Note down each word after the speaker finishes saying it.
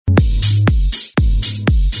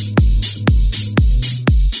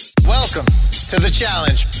to the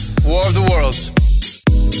challenge, War of the Worlds.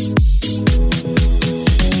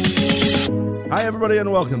 Hi, everybody, and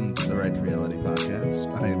welcome to the Right to Reality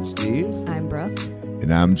Podcast. I am Steve. I'm Brooke.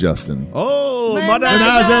 And I'm Justin. Oh,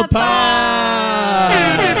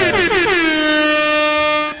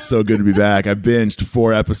 menage-a-pod! So good to be back. I binged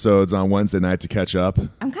 4 episodes on Wednesday night to catch up.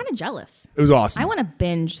 I'm kind of jealous. It was awesome. I want to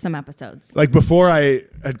binge some episodes. Like before I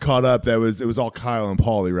had caught up, it was all Kyle and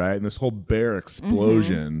Paulie, right? And this whole bear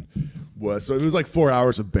explosion was, so it was like 4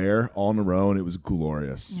 hours of bear all in a row, and it was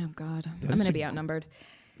glorious. Oh, God. I'm going to be outnumbered.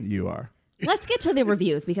 You are. Let's get to the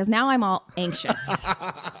reviews because now I'm all anxious.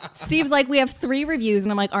 Steve's like, we have 3 reviews.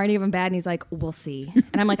 And I'm like, are any of them bad? And he's like, we'll see.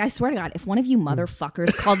 And I'm like, I swear to God, if one of you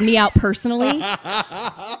motherfuckers called me out personally.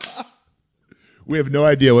 We have no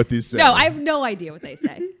idea what these say. No, I have no idea what they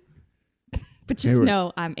say. But just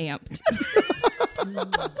know I'm amped.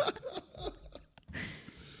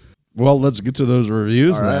 Well, let's get to those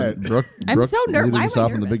reviews All then. right. Brooke, I'm so nervous. leading us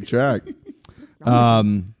off on the big track.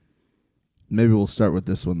 Maybe we'll start with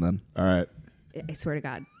this one then. All right. I swear to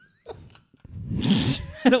God.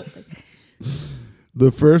 I don't think.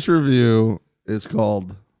 The first review is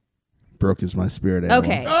called Brooke is My Spirit Animal.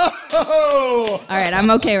 Okay. All right, I'm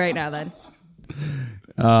okay right now then.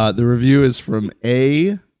 The review is from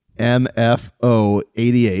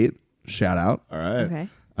AMFO88. Shout out. All right. Okay.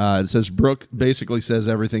 It says, Brooke basically says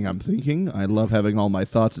everything I'm thinking. I love having all my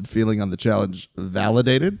thoughts and feeling on the challenge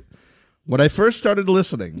validated. When I first started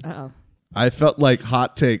listening, Uh-oh. I felt like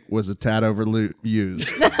hot take was a tad overused,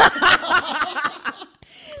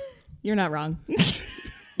 You're not wrong.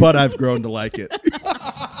 but I've grown to like it.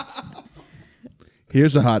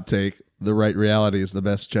 Here's a hot take. The Right Reality is the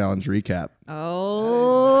best challenge recap.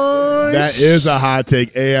 Oh, That is a hot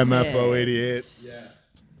take. AMFO88.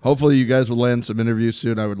 Hopefully you guys will land some interviews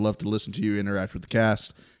soon. I would love to listen to you interact with the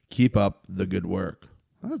cast. Keep up the good work.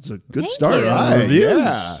 That's a good Thank start you. on Right, reviews.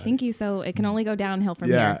 yeah. Thank you. So it can only go downhill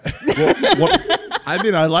from Yeah. here. I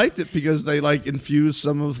mean, I liked it because they infuse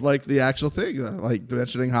some of the actual thing, like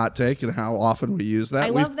mentioning hot take and how often we use that.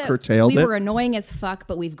 I We've love that curtailed we it. were annoying as fuck,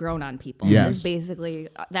 but we've grown on people. Yes. That's basically,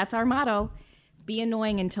 that's our motto. Be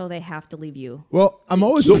annoying until they have to leave you. Well, I'm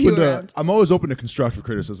always Keep you open to around. constructive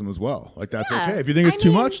criticism as well. Like that's Yeah. okay. If you think it's I too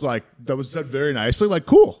mean- much, that was said very nicely. Like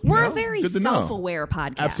cool. We're you a know? very Good to know. self-aware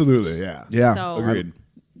podcast. Absolutely, yeah. Yeah. So, Agreed.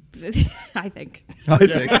 I think. I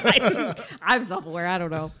think. I'm self-aware. I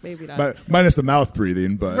don't know. Maybe not. But minus the mouth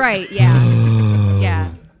breathing, but Right, yeah.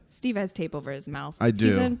 Yeah. Steve has tape over his mouth. I do.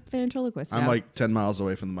 He's a ventriloquist I'm now. 10 miles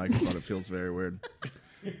away from the microphone. It feels very weird.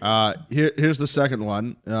 Here's the second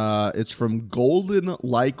one. It's from Golden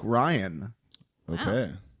Like Ryan.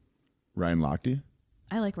 okay. Ryan Lochte.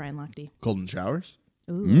 I like Ryan Lochte. Golden Showers.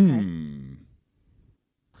 Ooh, okay.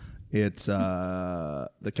 It's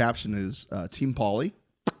the caption is Team Paulie.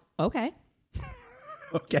 Okay.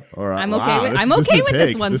 Okay. All right. I'm okay Wow, with- this- I'm this is okay a with this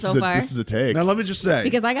take. one so far. This is a take. Now let me just say,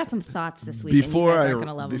 Because I got some thoughts this week before and you guys I aren't going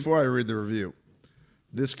to love them. before I read the review,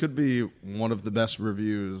 this could be one of the best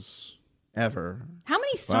reviews ever. How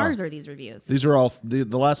many stars are these reviews? These are all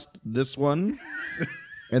this one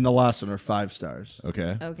and the last one are 5 stars.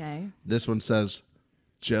 Okay. Okay. This one says,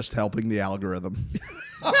 just helping the algorithm.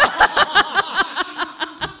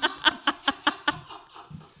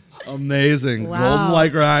 Amazing. Wow. Golden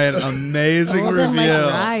Like Ryan. Amazing Golden review.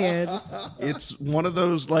 Like Ryan. It's one of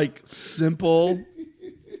those simple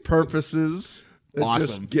purposes. That's Awesome.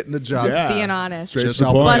 Just getting the job. Yeah. Being honest. Straight Just to the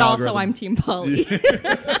help point. But the also algorithm. I'm Team Polly.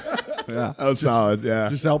 Yeah. That was solid. Yeah.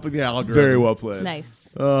 Just helping the algorithm. Very well played. Nice.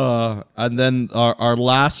 And then our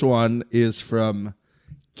last one is from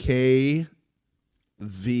KVIHRY.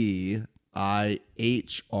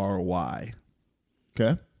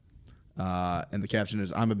 Okay. And the caption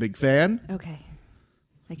is, I'm a big fan. Okay.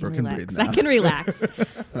 I can Brooke can relax. breathe I now. can relax.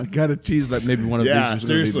 I kind of teased that maybe one of Yeah. these was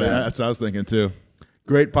going to be Seriously. bad. That's what I was thinking too.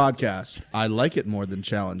 Great podcast. I like it more than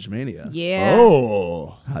Challenge Mania. Yeah.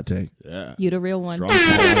 Oh. Hot take. Yeah. You the real one. Strong call.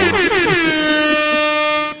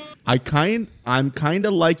 I'm kind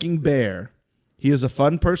of liking Bear. He is a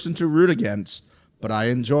fun person to root against, but I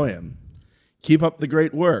enjoy him. Keep up the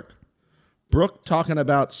great work. Brooke talking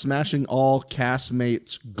about smashing all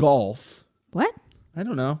castmates golf. What? I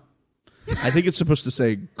don't know. I think it's supposed to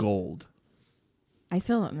say gold. I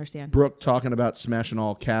still don't understand. Brooke talking about smashing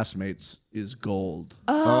all castmates is gold.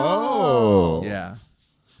 Oh. Yeah,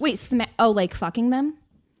 Wait, like fucking them?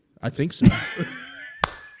 I think so.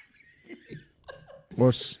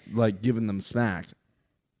 Or giving them smack,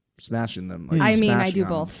 smashing them. Like I mean, I smashing do on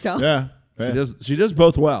both. them. So Yeah. She does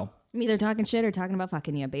both well. I'm either talking shit or talking about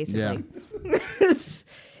fucking you, basically.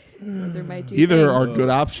 Those are my two Either things. are good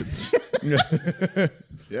options.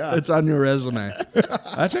 Yeah. It's on your resume.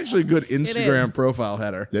 That's actually a good Instagram profile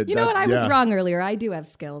header. You know what? I was wrong earlier. I do have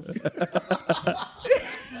skills.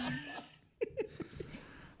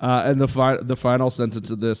 And the final sentence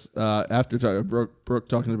of this, after Brooke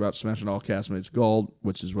talking about smashing all castmates gold,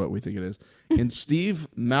 which is what we think it is, and Steve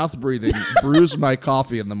mouth breathing brews my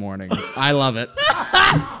coffee in the morning. I love it.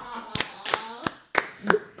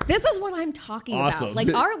 This is what I'm talking about.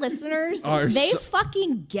 Like, our listeners, they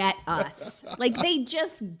fucking get us. Like, they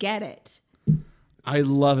just get it. I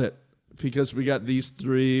love it because we got these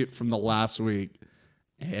 3 from the last week,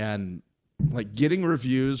 and like getting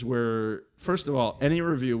reviews where, first of all, any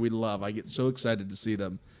review we love. I get so excited to see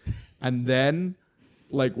them. And then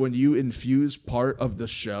like when you infuse part of the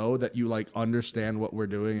show that you like understand what we're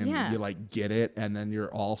doing and you like get it, and then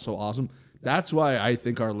you're all so awesome. That's why I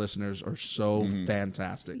think our listeners are so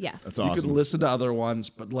fantastic. Yes. That's awesome. You can listen to other ones,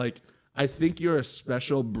 but like I think you're a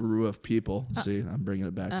special brew of people. See, I'm bringing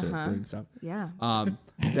it back to bring the cup. Yeah.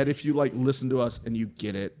 That if you like listen to us and you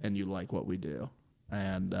get it and you like what we do.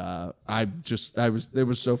 And it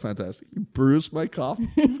was so fantastic. You brews my coffee.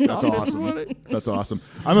 That's awesome. That's awesome.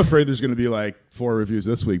 I'm afraid there's going to be like 4 reviews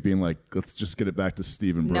this week being like, let's just get it back to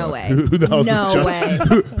Stephen Brooke. No way. Who the hell is No way.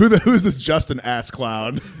 Who's this Justin ass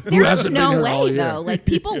clown? There's no way though. Like,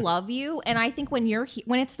 people love you, and I think when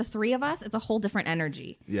when it's the 3 of us, it's a whole different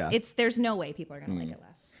energy. Yeah. There's no way people are going to like it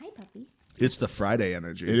less. Hi, puppy. It's the Friday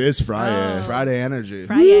energy. It is Friday. Friday energy.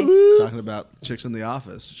 Friday. Talking about chicks in the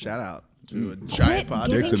office. Shout out to a giant Quit podcast.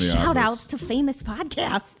 giving in the shout office. outs to famous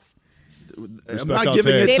podcasts. I'm not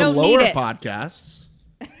giving They it to don't lower need it. podcasts.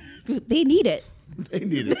 They need it. They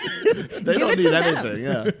need it. They don't it need to them. anything.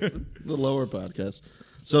 Yeah, the lower podcasts.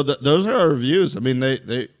 So those are our reviews. I mean,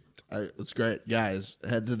 it's great, guys.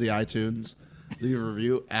 Head to the iTunes, leave a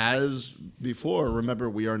review. As before, remember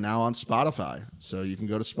we are now on Spotify, so you can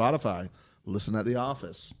go to Spotify, listen at the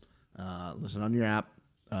office, listen on your app.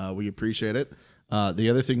 We appreciate it. The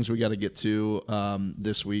other things we got to get to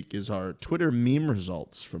this week is our Twitter meme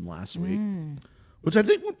results from last week, which I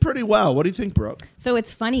think went pretty well. What do you think, Brooke? So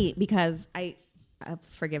it's funny because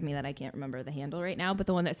forgive me that I can't remember the handle right now, but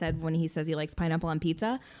the one that said when he says he likes pineapple on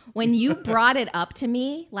pizza, when you brought it up to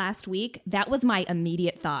me last week, that was my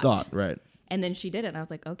immediate thought. Right. And then she did it, and I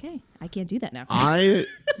was like, okay, I can't do that now. I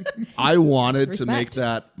wanted to Respect. make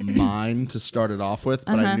that mine to start it off with,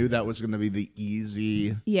 but I knew that was going to be the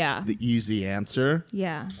easy answer.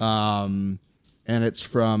 Yeah. And it's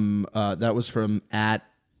from that was from at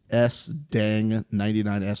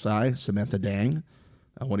sdang99si Samantha Dang.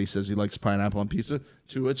 When he says he likes pineapple on pizza,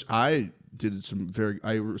 to which I did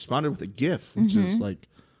I responded with a GIF, which is like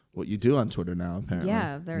what you do on Twitter now, apparently.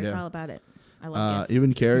 Yeah, it's all about it. I love gifts.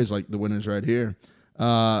 Even Carrie's like, the winner's right here.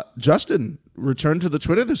 Justin returned to the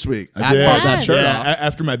Twitter this week. I did. Pop that shirt off.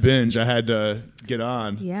 After my binge, I had to get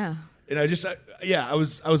on. Yeah. And I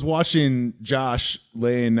was watching Josh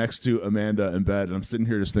laying next to Amanda in bed, and I'm sitting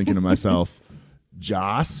here just thinking to myself,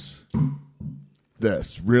 Joss,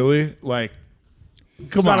 this really like.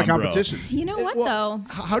 Come It's on, not a competition. bro. You know what, though?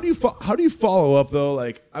 How do you follow up though?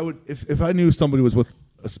 Like I would if I knew somebody was with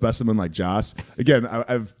a specimen like Joss. Again,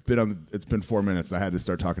 I've been on. It's been 4 minutes. And I had to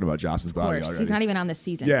start talking about Joss's body Of course. already. He's not even on this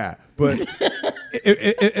season. Yeah, but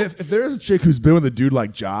if there's a chick who's been with a dude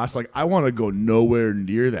like Joss, like I want to go nowhere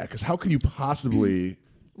near that because how can you possibly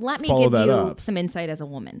Let me follow give that you up? some insight as a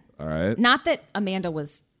woman. All right. Not that Amanda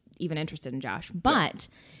was even interested in Josh, but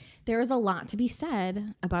there is a lot to be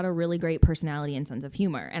said about a really great personality and sense of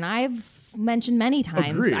humor. And I've mentioned many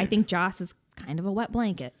times, Agreed. I think Joss is kind of a wet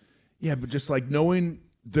blanket. Yeah, but just like knowing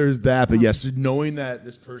there's that, but yes, knowing that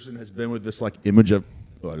this person has been with this like image of,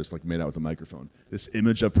 I just like made out with the microphone, this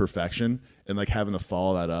image of perfection, and like having to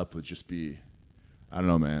follow that up would just be, I don't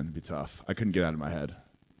know, man, it'd be tough. I couldn't get out of my head.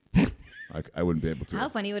 I wouldn't be able to. How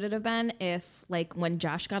funny would it have been if, like, when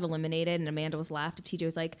Josh got eliminated and Amanda was left, if TJ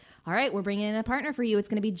was like, all right, we're bringing in a partner for you. It's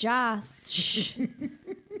going to be Josh.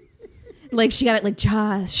 Like, she got it like,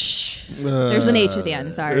 Josh. There's an H at the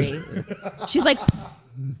end. Sorry. She's like,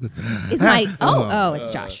 it's my, it's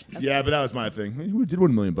Josh. Okay. Yeah, but that was my thing. We did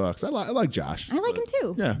 $1 million. I like Josh. I like him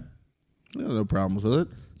too. Yeah. No problems with it.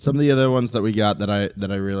 Some of the other ones that we got that I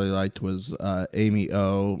really liked was Amy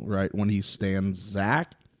O, right, when he stands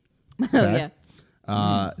Zach. Oh,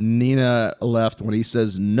 yeah. Nina left when he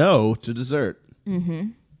says no to dessert.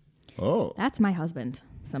 Oh. That's my husband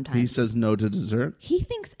sometimes. He says no to dessert. He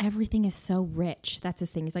thinks everything is so rich. That's his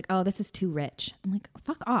thing. He's like, oh, this is too rich. I'm like,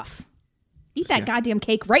 fuck off. Eat that goddamn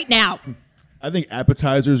cake right now. I think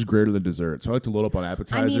appetizers greater than dessert. So I like to load up on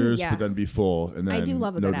appetizers, yeah. but then be full. And then I do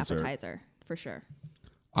love a no good dessert. appetizer, for sure.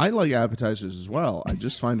 I like appetizers as well. I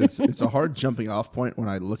just find it's a hard jumping off point when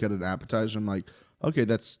I look at an appetizer. I'm like, okay,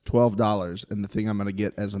 that's $12, and the thing I'm going to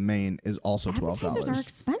get as a main is also $12. Appetizers are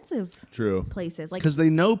expensive. True. Places like Because they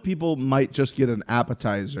know people might just get an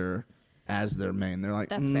appetizer as their main. They're like,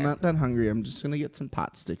 That's fair. not that hungry. I'm just going to get some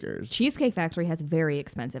pot stickers. Cheesecake Factory has very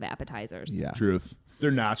expensive appetizers. Yeah. Truth.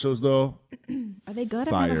 Their nachos though. Are they good?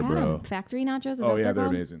 Fire, I've never had bro. them. Factory nachos? Is that Oh what yeah, they're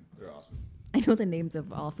called? amazing. They're awesome. I know the names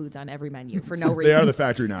of all foods on every menu for no reason. They are the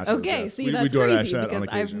factory nachos. Okay, yes. see, we that's DoorDash crazy that on because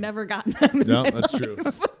I've occasion. never gotten them. No, that's true.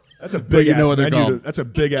 That's a big you know ass what they're menu. called. That's a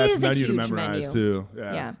big ass is a menu to huge memorize menu. too.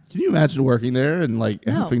 Yeah. Yeah. Can you imagine working there and like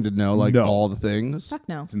No. having to know like No. all the things? Fuck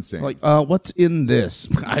no. It's insane. Like, what's in this?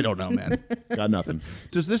 I don't know, man. Got nothing.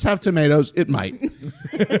 Does this have tomatoes? It might.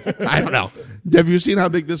 I don't know. Have you seen how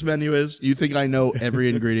big this menu is? You think I know every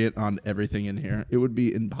ingredient on everything in here? It would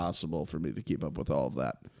be impossible for me to keep up with all of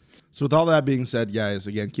that. So with all that being said, guys,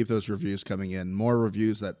 again, keep those reviews coming in. More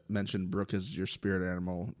reviews that mention Brooke as your spirit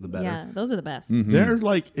animal, the better. Yeah, those are the best. They're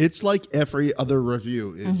like, it's like every other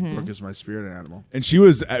review is Brooke is my spirit animal. And she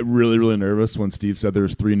was really, really nervous when Steve said there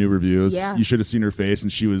was 3 new reviews. Yeah. You should have seen her face,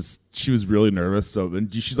 and she was really nervous. So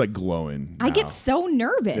and she's like glowing. I now. get so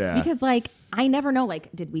nervous Yeah. because like I never know, like,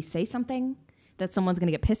 did we say something that someone's going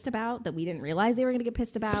to get pissed about that we didn't realize they were going to get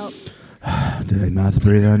pissed about? Did I mouth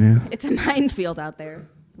breathe on you? It's a minefield out there.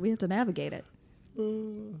 We have to navigate it.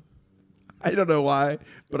 I don't know why,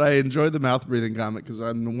 but I enjoy the mouth breathing comment because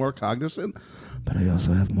I'm more cognizant, but I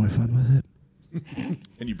also have more fun with it.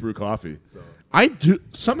 And you brew coffee. So I do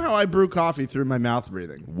somehow I brew coffee through my mouth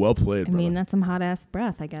breathing. well played, I brother. mean, that's some hot ass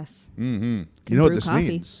breath, I guess. You know what brew this coffee.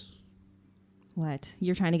 means? What?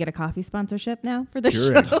 You're trying to get a coffee sponsorship now for the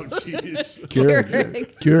Keurig. show? Jeez.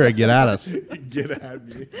 Keurig, get at us. Get at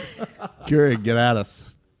me. Keurig, get at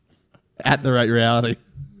us. At the right reality.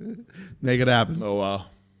 Make it happen. Oh wow.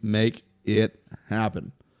 Make it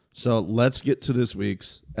happen. So let's get to this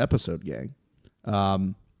week's episode, gang.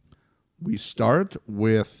 We start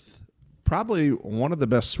with probably one of the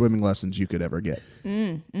best swimming lessons you could ever get.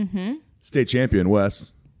 State champion,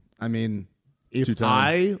 Wes. I mean, if Two-time.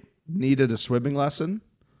 I needed a swimming lesson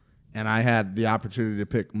and I had the opportunity to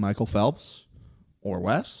pick Michael Phelps or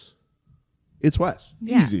Wes, it's Wes.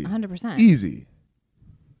 Yeah, Easy. 100%. Easy.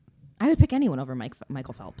 I would pick anyone over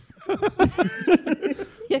Michael Phelps.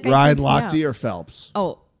 Yeah, guy Ryan creeps me out. Lochte or Phelps?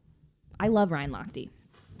 Oh, I love Ryan Lochte.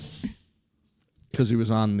 Because he was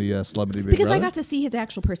on the Celebrity Big Because Brother? I got to see his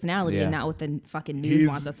actual personality Yeah. and not what the fucking news He's-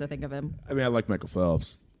 wants us to think of him. I mean, I like Michael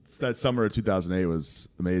Phelps. That summer of 2008 was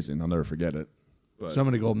amazing. I'll never forget it. But So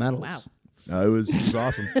many gold medals. Wow. it was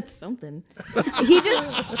awesome. That's something.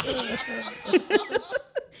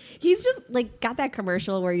 He's just like got that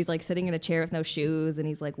commercial where he's like sitting in a chair with no shoes and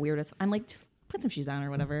he's like weird as I'm like, just put some shoes on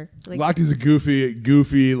or whatever. Like, Lochte's a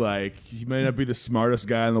goofy, like, he may not be the smartest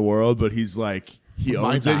guy in the world, but he's like, he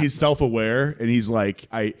owns it. not? He's self-aware, and he's like,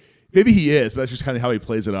 maybe he is, but that's just kind of how he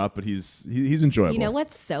plays it up, but he's enjoyable. you know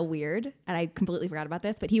what's so weird? And I completely forgot about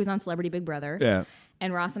this, but he was on Celebrity Big Brother. Yeah.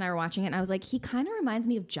 And Ross and I were watching it and I was like, he kind of reminds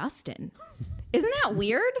me of Justin. Isn't that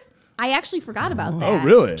weird? I actually forgot about that. Oh,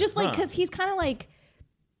 really? Just like Huh. because he's kind of like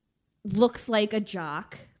looks like a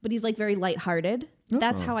jock, but he's like very lighthearted.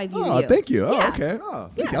 That's how I view Oh, you. thank you. Yeah. Oh, okay. Oh,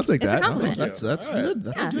 thank Yeah. you. I'll take It's a that. compliment. Thank you. That's All right. good.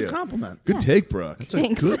 That's Yeah. a good Yeah. compliment. Good take, Brooke. That's a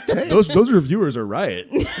Thanks. good take. Those reviewers are right.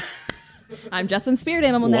 I'm Justin's spirit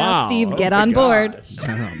animal now, Wow. Steve. Oh Get my on board. gosh.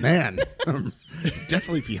 Oh, man. I'm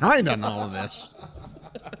definitely behind on all of this.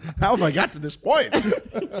 How have I got to this point?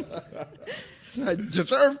 I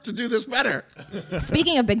deserve to do this better.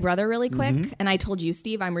 Speaking of Big Brother really quick, Mm-hmm. and I told you,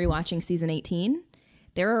 Steve, I'm rewatching season 18.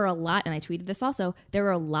 There are a lot, and I tweeted this also, there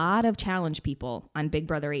are a lot of challenge people on Big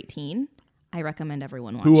Brother 18. I recommend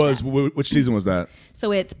everyone watch Who was? that. Which season was that?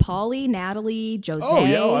 So it's Paulie, Natalie, Jose, Oh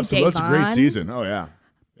yeah, absolutely. That's a great Davon, season. Oh yeah,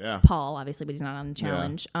 yeah. Paul, obviously, but he's not on the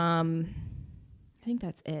challenge. I think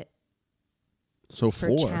that's it So for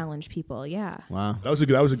 4. challenge people. Yeah. Wow. That was a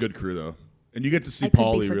good crew though, and you get to see I could be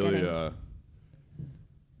Paulie really. forgetting.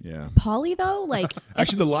 Yeah. Paulie, though, like,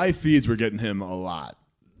 Actually, the live feeds were getting him a lot.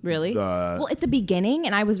 really? Well, at the beginning,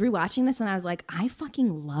 and I was rewatching this, and I was like, I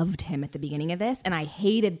fucking loved him at the beginning of this, and I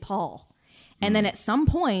hated Paul. And then at some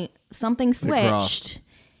point, something crossed. switched,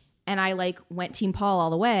 and I like went Team Paul all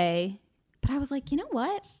the way. But I was like, you know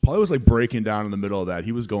what? Paulie was like breaking down in the middle of that.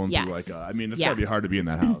 He was going Yes. through like, I mean, it's Yeah. gotta be hard to be in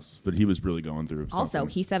that house, but he was really going through. Also, something.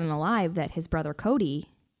 he said in a live that his brother Cody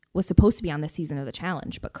was supposed to be on this season of the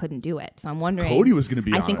challenge, but couldn't do it. So I'm wondering. Cody was gonna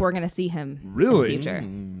be I on think it. we're going to see him Really? in the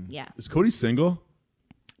future. Yeah. Is Cody single?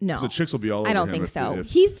 No. The chicks will be all over I don't him think if- so. if-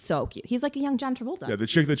 He's so cute. He's like a young John Travolta. Yeah, the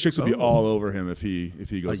chicks will be all over him if he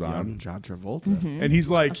goes Like on. young John Travolta. Mm-hmm. And he's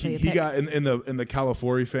like show you a he pic. got in the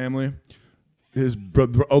California family. his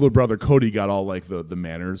older brother Cody got all like the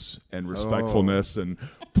manners and respectfulness and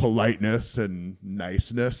politeness and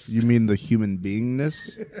niceness. You mean the human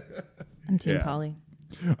beingness? I'm Team Yeah. Polly.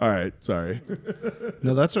 All right, sorry.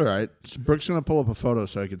 No, that's all right. So Brooke's gonna pull up a photo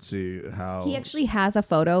so I can see how. He actually has a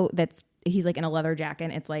photo he's like in a leather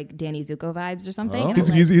jacket. It's like Danny Zuko vibes or something. Oh. And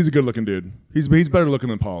He's a good looking dude. He's better looking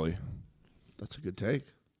than Pauly. That's a good take.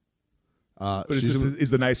 But he's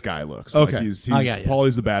the nice guy looks. Okay. Like he's I got you.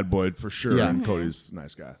 Pauly's the bad boy for sure, Yeah. and Cody's a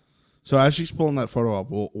nice guy. So as she's pulling that photo up,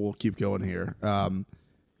 we'll keep going here.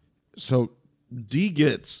 So Dee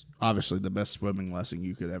gets obviously the best swimming lesson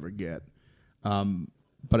you could ever get.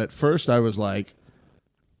 But at first I was like,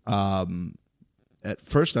 oh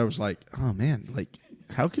man, like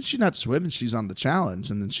how could she not swim and she's on the challenge?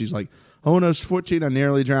 And then she's like, oh, when I was 14, I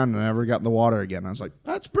nearly drowned and I never got in the water again. I was like,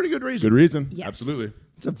 that's a pretty good reason. Good reason. Yes. Absolutely.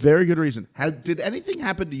 It's a very good reason. Did anything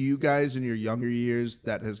happen to you guys in your younger years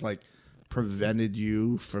that has like prevented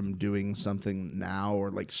you from doing something now or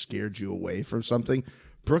like scared you away from something?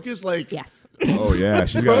 Brooke is like, yes. Oh yeah,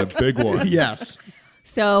 she's got a big one. yes.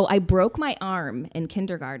 So I broke my arm in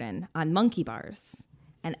kindergarten on monkey bars.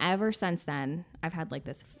 And ever since then, I've had like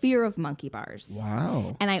this fear of monkey bars.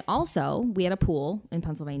 Wow. And we had a pool in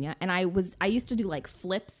Pennsylvania, and I used to do like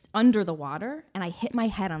flips under the water, and I hit my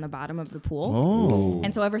head on the bottom of the pool. Oh.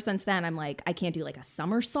 And so ever since then, I'm like, I can't do like a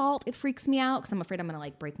somersault. It freaks me out because I'm afraid I'm going to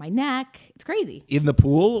like break my neck. It's crazy. In the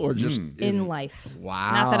pool or just In life.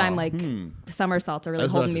 Wow. Not that I'm like, somersaults are really I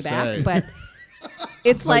was about holding me to back, say. but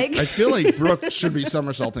it's like I feel like Brooke should be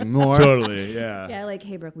somersaulting more. Totally. Yeah. yeah, like,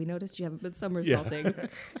 hey, Brooke, we noticed you haven't been somersaulting.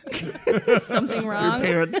 Something Your wrong?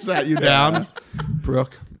 parents sat you down.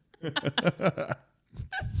 Brooke.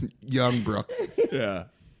 Young Brooke. Yeah.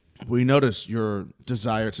 We noticed your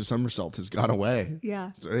desire to somersault has gone away.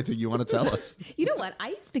 Yeah. Is there anything you want to tell us? You know what? I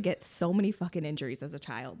used to get so many fucking injuries as a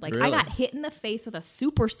child. Like, Really? I got hit in the face with a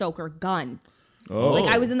super soaker gun. Oh. Like,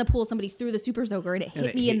 I was in the pool, somebody threw the super soaker, and it hit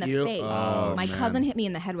it me in hit the you? face. Oh, My man. cousin hit me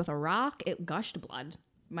in the head with a rock. It gushed blood.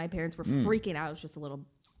 My parents were freaking out. It was just a little...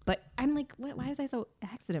 But I'm like, why was I so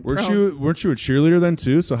accident prone? Weren't you a cheerleader then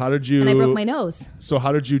too? So how did you? And I broke my nose. So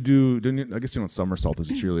how did you do? Didn't you, I guess you don't somersault as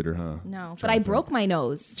a cheerleader, huh? No, but I broke my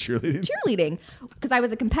nose. Cheerleading? Because I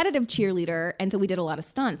was a competitive cheerleader, and so we did a lot of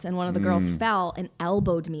stunts, and one of the girls fell and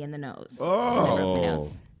elbowed me in the nose. And I broke my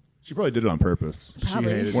nose. She probably did it on purpose.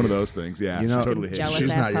 Probably. hated One of those things. Yeah. You know, she totally hates jealous it. She's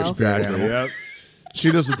not your asshole. spirit Exactly. animal. Yep.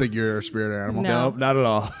 She doesn't think you're a spirit animal. No. Nope, not at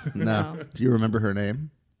all. No. Do you remember her name?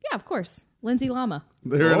 Yeah, of course. Lindsay Llama.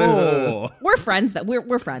 There Oh. We're friends.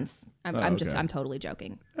 We're friends. I'm okay. I'm totally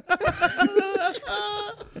joking.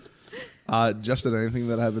 Justin, anything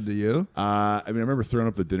that happened to you? I remember throwing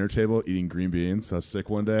up the dinner table, eating green beans. I was sick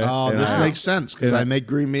one day. Oh, and this I- makes sense because and I make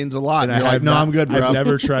green beans a lot. And And you're I like, have no, not- I'm good, bro. I've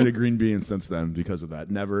never tried a green bean since then because of that.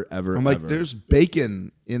 Never, ever, I'm like, ever. there's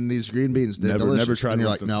bacon in these green beans. They're never delicious. tried and one you're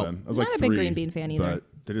like, since no. then. I was Not like a big 3, green bean fan either.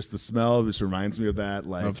 But just the smell just reminds me of that.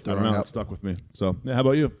 Like, Of I don't throwing know, up. it stuck with me. So, yeah, how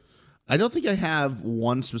about you? I don't think I have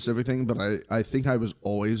one specific thing, but I think I was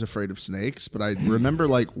always afraid of snakes. But I remember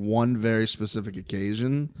like one very specific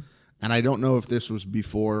occasion, and I don't know if this was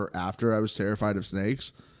before or after I was terrified of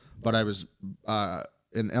snakes, but I was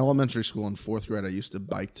in elementary school in 4th grade. I used to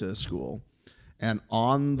bike to school, and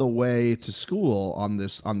on the way to school on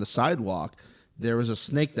the sidewalk, there was a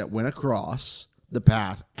snake that went across the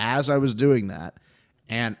path as I was doing that,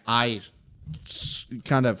 and I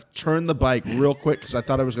kind of turned the bike real quick because I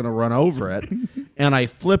thought I was going to run over it, and I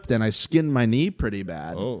flipped and I skinned my knee pretty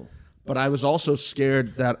bad. Oh. But I was also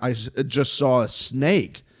scared that I just saw a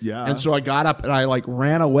snake. Yeah. And so I got up and I like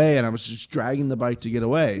ran away, and I was just dragging the bike to get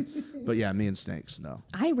away. But yeah, me and snakes, no.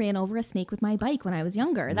 I ran over a snake with my bike when I was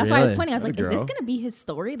younger. That's why I was Really? pointing. I was like, That is this girl. going to be his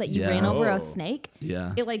story that you Yeah. ran over a Oh. snake?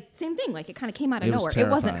 Yeah. It like, same thing. Like, it kind of came out of It was nowhere. It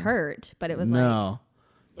wasn't terrifying. hurt, but it was like, No.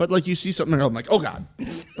 But like you see something, and I'm like, oh God.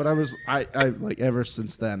 But I like ever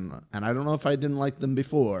since then, and I don't know if I didn't like them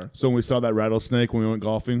before. So when we saw that rattlesnake when we went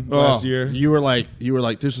golfing last year, You were like,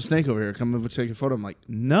 there's a snake over here. Come over, take a photo. I'm like,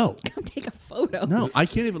 no, come take a photo. no, I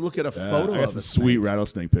can't even look at a photo I of got some a sweet snake.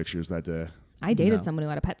 rattlesnake pictures that day. I dated No. someone who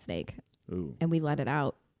had a pet snake, Ooh, and we let it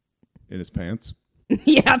out. in his pants.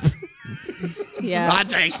 Yep. Yeah. Hot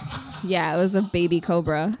take. Yeah, it was a baby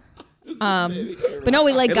cobra. But no,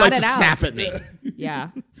 we like It got likes it to out. snap at me. Yeah.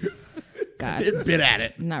 God. It bit at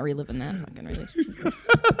it. I'm not reliving that fucking relationship.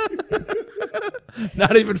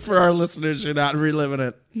 Not even for our listeners. You're not reliving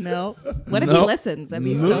it. No. What if he Nope. listens? That'd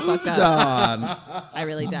be so Moved fucked up. on. I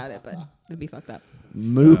really doubt it, but it'd be fucked up.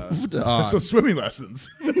 Moved on. So swimming lessons.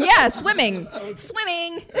 Yeah, swimming.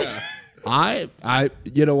 Swimming. I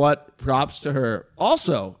you know what? Props to her.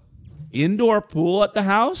 Also, indoor pool at the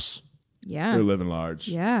house. Yeah. They're living large.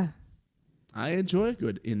 Yeah. I enjoy a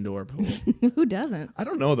good indoor pool. Who doesn't? I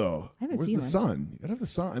don't know though. I haven't Where's seen the one. sun? You gotta have the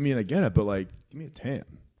sun. I mean, I get it, but like, give me a tan.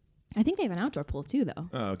 I think they have an outdoor pool too, though. Oh,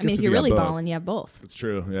 I I guess mean, if if you you're got really both. balling, you have both. It's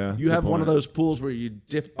true. Yeah. You have one of those pools where you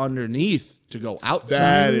dip underneath to go outside.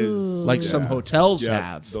 That is like some hotels yeah,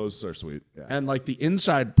 have. Those are sweet. Yeah. And like the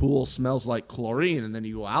inside pool smells like chlorine, and then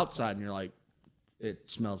you go outside and you're like, it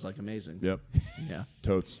smells like amazing. Yep. Yeah.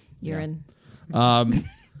 Totes. Urine.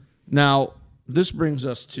 Now, this brings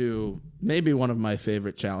us to maybe one of my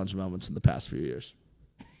favorite challenge moments in the past few years.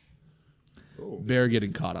 Bear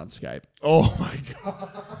getting caught on Skype. Oh my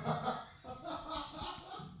god.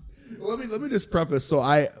 Let me just preface. So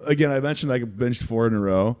I mentioned I binged 4 in a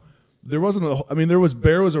row. There wasn't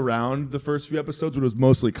Bear was around the first few episodes, but it was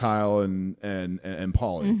mostly Kyle and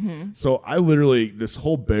Pauly. So I literally, this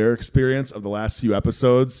whole Bear experience of the last few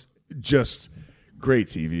episodes, just great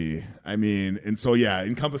TV. I mean, and so yeah,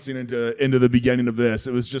 encompassing into the beginning of this,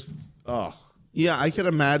 it was just Yeah, I can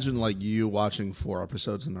imagine like you watching 4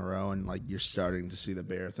 episodes in a row and like you're starting to see the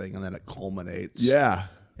bear thing, and then it culminates. yeah.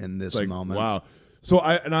 In this Like, moment. wow. So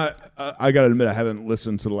I gotta admit I haven't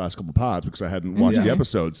listened to the last couple pods because I hadn't watched the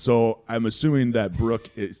episodes. So I'm assuming that Brooke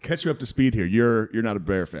is catch you up to speed here. You're not a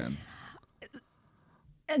Bear fan.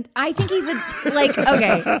 I think he's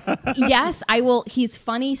okay. Yes, I will. He's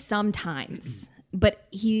funny sometimes, but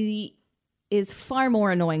he is far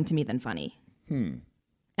more annoying to me than funny. And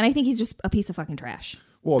I think he's just a piece of fucking trash.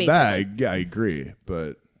 Well, basically. I agree,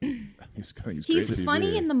 but he's great He's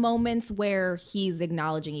funny TV. in the moments where he's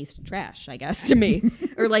acknowledging he's trash, I guess, to me.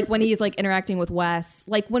 Or like when he's like interacting with Wes.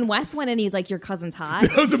 Like when Wes went in, he's like, your cousin's hot.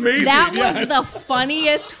 That was amazing. That yes. was the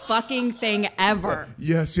funniest fucking thing ever.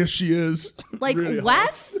 Yes, she is. Like Really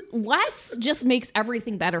hot. Wes just makes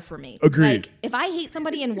everything better for me. Agreed. Like if I hate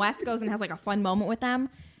somebody and Wes goes and has like a fun moment with them,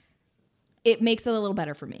 it makes it a little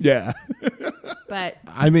better for me. Yeah. But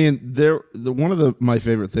I mean, one of my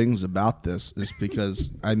favorite things about this is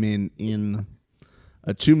because I mean, in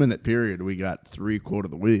a 2-minute period, we got 3 quote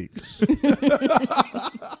of the weeks,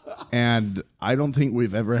 and I don't think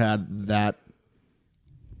we've ever had that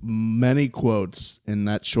many quotes in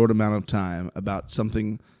that short amount of time about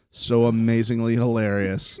something so amazingly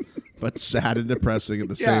hilarious, but sad and depressing at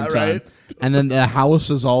the same time. right. And then the house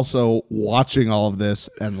is also watching all of this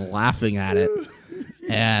and laughing at it,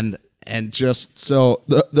 and just so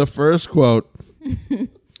the first quote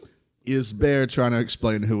is Bear trying to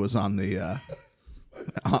explain who was on the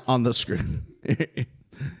screen.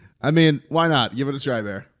 I mean, why not? Give it a try,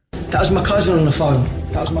 Bear. That was my cousin on the phone.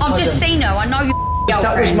 That was my I've cousin. just seen her. I know you.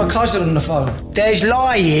 That was my cousin on the phone. There's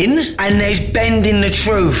lying and there's bending the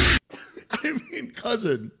truth. I mean,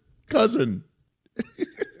 cousin.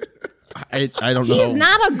 I don't know. he's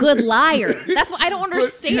not a good liar. That's what I don't But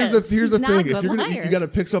understand. here's the He's not thing. a If good you're gonna, liar. you got to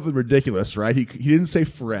pick something ridiculous, right? He didn't say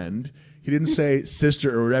friend. He didn't say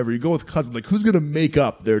sister or whatever. You go with cousin. Like, who's gonna make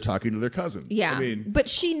up they're talking to their cousin? Yeah, I mean, but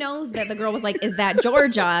she knows that the girl was like, "Is that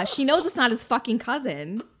Georgia?" She knows it's not his fucking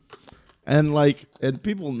cousin. And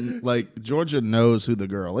people like Georgia knows who the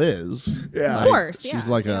girl is. Yeah. Like, Of course, she's yeah.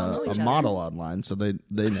 like They all know a each other. model online, so they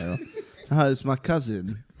know. It's my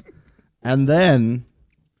cousin. And then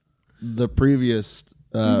the previous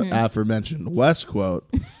aforementioned West quote,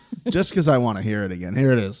 just because I want to hear it again.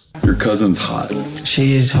 Here it is. Your cousin's hot.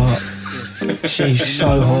 She is hot. She's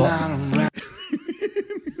so hot.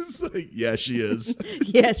 it's like, yeah, she is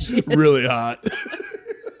Yes, she is. really hot.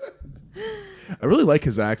 I really like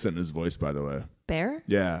his accent and his voice, by the way. Bear.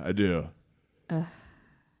 Yeah, I do.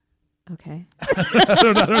 Okay. I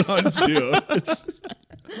don't know. I just do.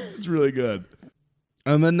 It's really good.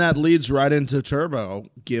 And then that leads right into Turbo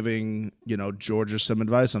giving, Georgia some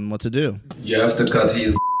advice on what to do. You have to cut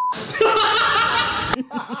his.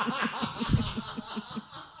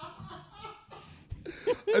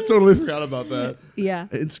 I totally forgot about that. Yeah.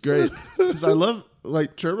 It's great. 'Cause I love,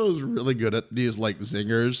 Turbo's really good at these,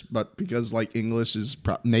 zingers, but because, English is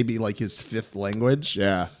maybe, his 5th language.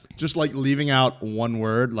 Yeah. Just, leaving out one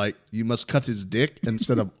word, you must cut his dick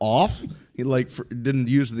instead of off. He, didn't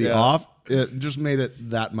use the Yeah. off. It just made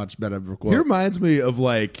it that much better of a quote. He reminds me of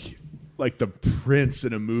like the prince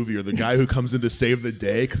in a movie or the guy who comes in to save the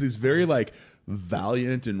day because he's very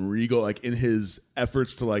valiant and regal in his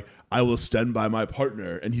efforts to I will stand by my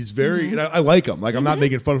partner, and he's very and I like him. I'm not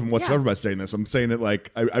making fun of him whatsoever by saying this. I'm saying it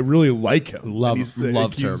I really like him. Love And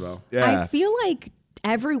love he's- Turbo. Yeah. I feel like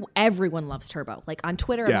everyone loves Turbo. On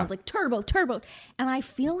Twitter, Yeah. everyone's like Turbo, and I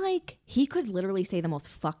feel like he could literally say the most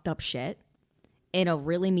fucked up shit in a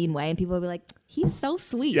really mean way, and people would be like, "He's so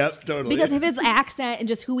sweet." Yep, totally. Because of his accent and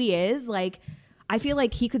just who he is. I feel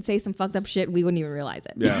like he could say some fucked up shit and we wouldn't even realize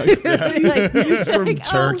it. Yeah. He's from like,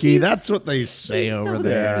 Turkey. he's- That's what they say he's over so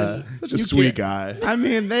there. Such a sweet guy. I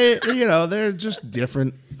mean, they're just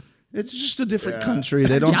different. It's just a different country.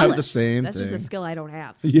 They don't have the Jealous. same That's thing. just a skill I don't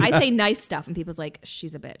have. Yeah. I say nice stuff and people's like,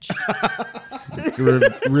 she's a bitch.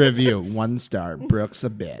 Review 1 star. Brooke's a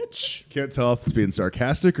bitch. Can't tell if it's being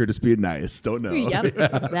sarcastic or just being nice. Don't know. Yep.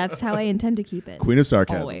 That's how I intend to keep it. Queen of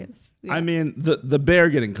sarcasm. Always. Yeah. I mean, the bear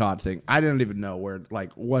getting caught thing. I didn't even know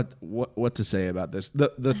what to say about this.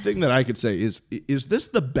 The thing that I could say is this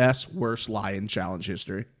the best worst lie in challenge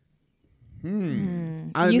history? You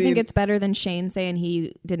think it's better than Shane saying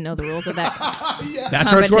he didn't know the rules of that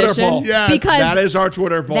That's our Twitter competition? poll. Yes. Because That is our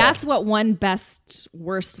Twitter poll. that's what won best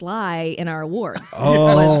worst lie in our awards.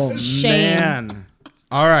 oh was Shane. man.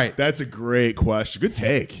 All right. That's a great question. Good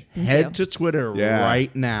take. Head to Twitter Yeah.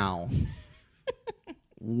 right now.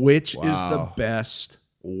 Which is the Wow. best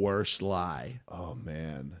worst lie? Oh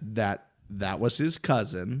man. That was his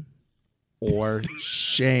cousin or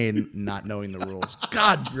Shane not knowing the rules.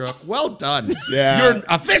 God, Brooke, well done. Yeah. You're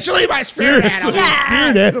officially my spirit animal.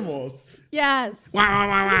 Spirit animals. Yes. Wah, wah,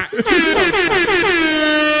 wah,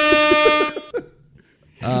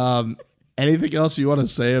 wah. Anything else you want to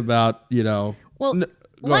say about, Well, go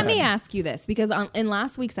let me ahead. ask you this, because in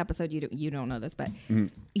last week's episode, you don't know this, but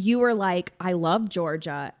you were like, I love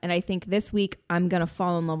Georgia, and I think this week I'm going to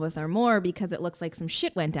fall in love with her more because it looks like some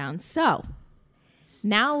shit went down. So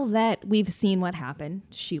now that we've seen what happened,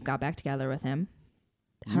 she got back together with him.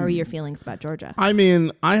 How are your feelings about Georgia? I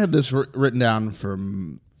mean, I had this written down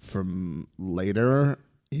from later,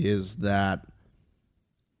 is that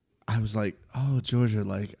I was like, oh, Georgia,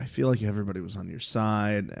 like, I feel like everybody was on your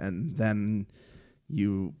side, and then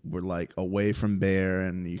you were like away from Bear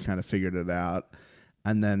and you kind of figured it out,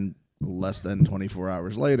 and then less than 24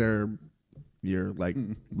 hours later you're like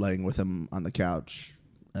laying with him on the couch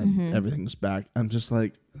and everything's back. I'm just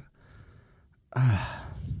like,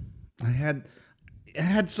 it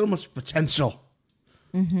had so much potential,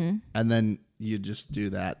 and then you just do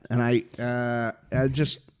that, and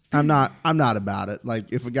I'm not about it.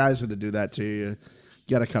 Like, if a guy's going to do that to you, you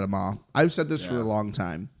got to cut him off. I've said this for a long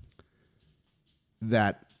time,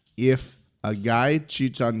 that if a guy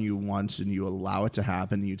cheats on you once and you allow it to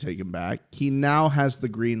happen and you take him back, he now has the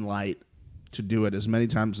green light to do it as many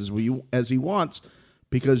times as he wants,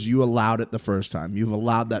 because you allowed it the first time. You've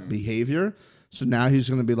allowed that behavior. So now he's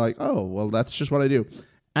going to be like, oh, well, that's just what I do.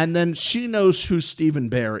 And then she knows who Stephen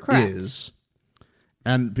Bear Correct. is.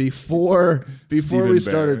 And before Stephen we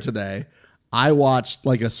started Bear. today, I watched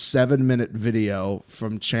like a 7-minute video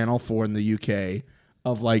from Channel 4 in the UK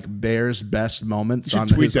of like Bear's best moments You on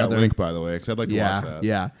should tweet his that other link, by the way, because I'd like to watch that.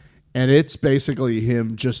 Yeah. And it's basically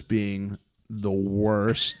him just being the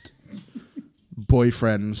worst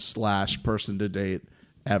boyfriend / person to date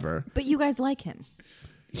ever. But you guys like him.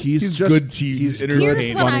 He's good TV, He's entertaining. good,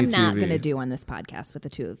 Here's what funny I'm not TV. going to do on this podcast with the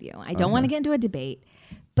two of you. I don't want to get into a debate,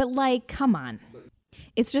 but like, come on.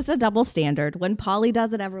 It's just a double standard. When Pauly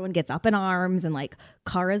does it, everyone gets up in arms and like,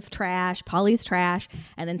 Kara's trash, Pauly's trash.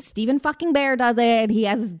 And then Stephen fucking Bear does it and he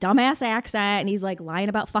has his dumbass accent and he's like lying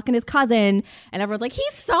about fucking his cousin. And everyone's like,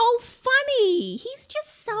 he's so funny. He's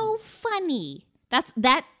just so funny. That's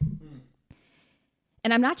that.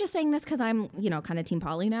 And I'm not just saying this because I'm, kind of Team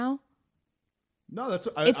Pauly now. No, that's.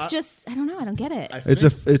 It's just, I don't know. I don't get it.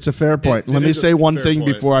 It's a fair point. It Let me is a say one fair thing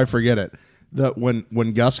point. before I forget it. That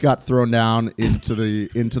when Gus got thrown down into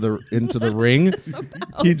the ring,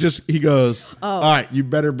 he goes, all right, you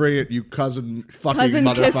better bring it, you cousin fucking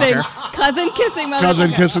motherfucker. Cousin kissing motherfucker.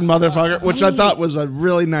 Cousin kissing motherfucker, which I thought was a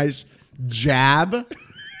really nice jab.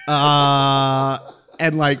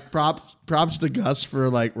 And like props to Gus for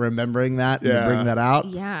like remembering that and Yeah. bring that out.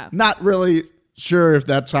 Yeah. Not really sure if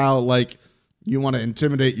that's how like you want to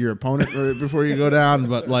intimidate your opponent right before you go down,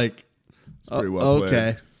 but like It's pretty well played.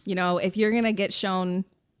 okay. If you're going to get shown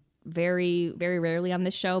very, very rarely on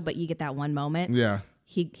this show, but you get that one moment. Yeah.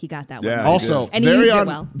 He got that Yeah, one. he Also, And he very used it on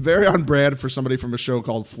well. very on brand for somebody from a show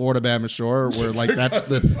called Florida Bama Shore, where like that's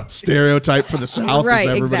the stereotype for the South. Right, is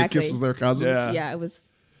everybody exactly. kisses their cousins. Yeah. Yeah, it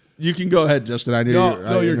was. You can go ahead, Justin. I knew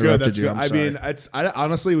No, you're good. That's you. good. I'm I sorry. mean, I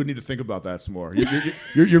honestly would need to think about that some more.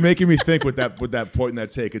 You're making me think with that point in that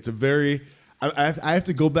take. It's a very. I have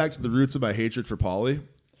to go back to the roots of my hatred for Pauly.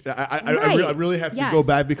 I really have to Yes. go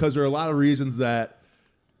back because there are a lot of reasons that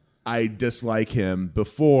I dislike him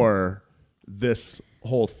before this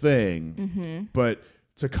whole thing. Mm-hmm. But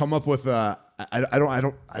to come up with I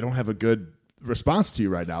don't have a good response to you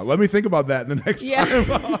right now. Let me think about that in the next time.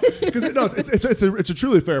 Because it's a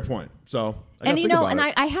truly fair point. So I gotta think about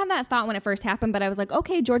it. I had that thought when it first happened, but I was like,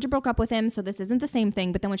 okay, Georgia broke up with him, so this isn't the same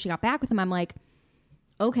thing. But then when she got back with him, I'm like,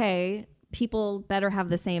 okay, people better have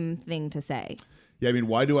the same thing to say. Yeah, I mean,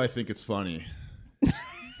 why do I think it's funny?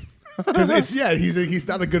 Because he's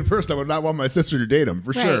not a good person. I would not want my sister to date him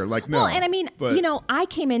for sure. Like, no. Well, and I mean, but, I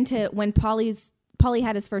came into when Paulie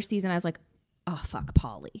had his first season. I was like, oh fuck,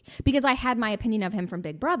 Paulie, because I had my opinion of him from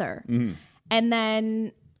Big Brother, and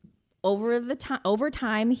then over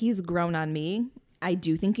time, he's grown on me. I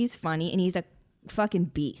do think he's funny, and he's a fucking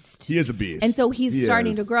beast. He is a beast, and so he's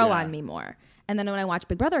starting to grow on me more. And then when I watched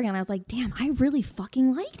Big Brother again, I was like, damn, I really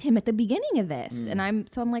fucking liked him at the beginning of this, and I'm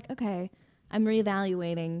like, okay. I'm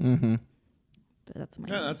reevaluating. But that's my.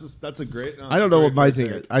 Yeah, that's a great. I don't know what my thing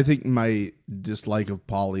is. I think my dislike of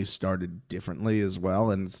Paulie started differently as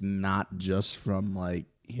well, and it's not just from like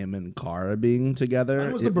him and Cara being together.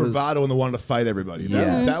 It was the bravado and the wanting to fight everybody.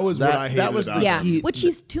 Yes. That was what I hated. That was about him. Which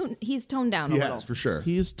he's toned down a little. Yes, for sure.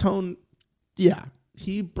 He's toned. Yeah,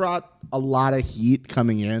 he brought a lot of heat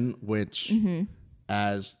coming in, which,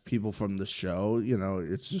 as people from the show,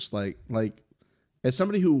 it's just like. As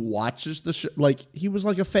somebody who watches the show, like, he was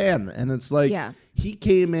like a fan, and it's like, he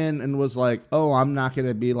came in and was like, oh, I'm not going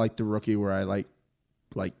to be like the rookie where I like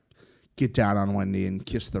get down on one knee and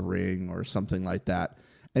kiss the ring or something like that.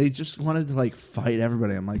 And he just wanted to like fight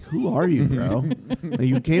everybody. I'm like, who are you, bro? Like,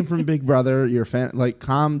 you came from Big Brother, you're a fan, like,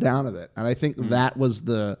 calm down a bit. And I think that was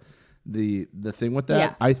the thing with that.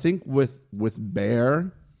 Yeah. I think with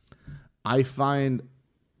Bear, I find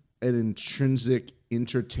an intrinsic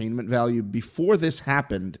entertainment value before this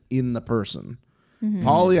happened in the person.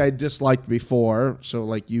 Paulie I disliked before, so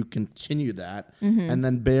like you continue that. And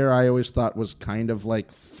then Bear I always thought was kind of like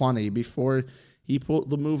funny before he pulled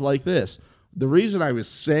the move like this. The reason I was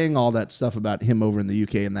saying all that stuff about him over in the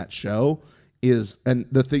UK in that show is, and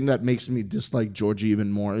the thing that makes me dislike Georgie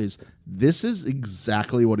even more is, this is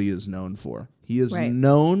exactly what he is known for. He is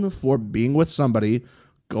known for being with somebody,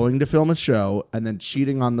 going to film a show, and then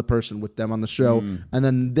cheating on the person with them on the show, and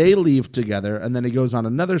then they leave together, and then he goes on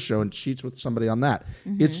another show and cheats with somebody on that.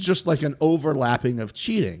 It's just like an overlapping of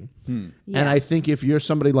cheating. And I think if you're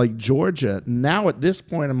somebody like Georgia, now at this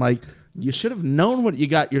point, I'm like, you should have known what you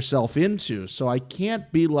got yourself into. So I can't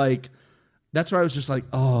be like, that's why I was just like,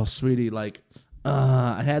 oh, sweetie, like,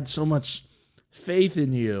 I had so much faith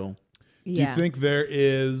in you. Do you think there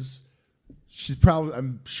is...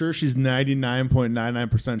 I'm sure she's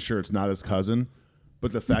 99.99% sure it's not his cousin,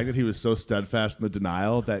 but the fact that he was so steadfast in the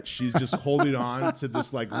denial that she's just holding on to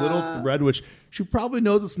this like little thread, which she probably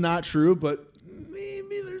knows it's not true, but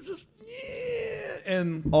maybe there's just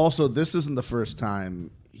and also this isn't the first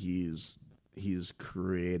time he's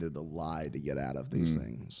created a lie to get out of these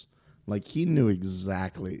things. Like, he knew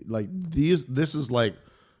exactly, like, this is like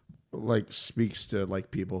speaks to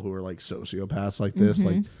like people who are like sociopaths like this,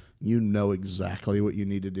 like. You know exactly what you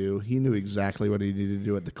need to do. He knew exactly what he needed to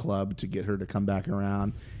do at the club to get her to come back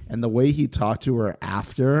around. And the way he talked to her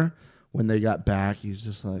after, when they got back, he's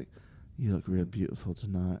just like, you look real beautiful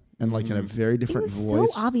tonight. And like in a very different voice. It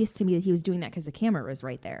was so obvious to me that he was doing that because the camera was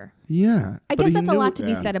right there. Yeah. I guess that's a lot to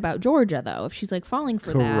be said about Georgia, though. If she's like falling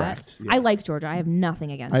for that. Yeah. I like Georgia. I have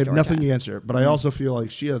nothing against Georgia. I have nothing against her. But I also feel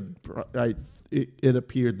like she had, it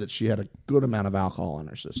appeared that she had a good amount of alcohol in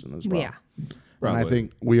her system as well. Yeah. And I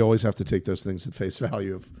think we always have to take those things at face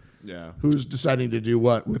value of who's deciding to do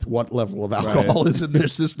what with what level of alcohol is in their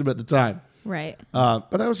system at the time. Right. But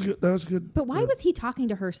that was good. That was good. But why was he talking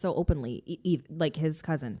to her so openly, like his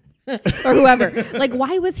cousin or whoever? Like,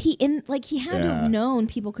 why was he in? Like, he had to have known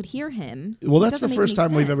people could hear him. Well, that's the first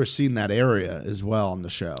time we've ever seen that area as well on the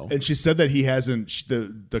show. And she said that he hasn't.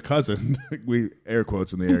 The cousin, we air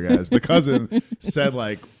quotes in the air, guys. The cousin said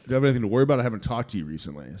like, "Do you have anything to worry about? I haven't talked to you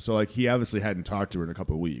recently." So like, he obviously hadn't talked to her in a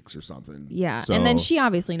couple of weeks or something. Yeah, so, and then she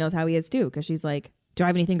obviously knows how he is too, because she's like, "Do I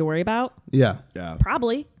have anything to worry about?" Yeah.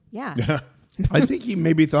 Probably. Yeah. I think he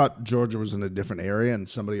maybe thought Georgia was in a different area and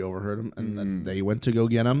somebody overheard him, and then they went to go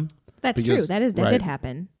get him. That's true. That did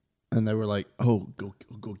happen. And they were like, "Oh,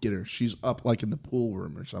 go get her. She's up like in the pool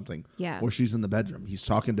room or something. Yeah, or she's in the bedroom." He's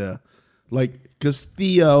talking to, like, because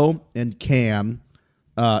Theo and Cam,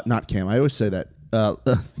 not Cam. I always say that.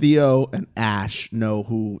 Theo and Ash know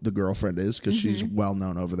who the girlfriend is because she's well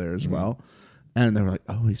known over there as well. And they were like,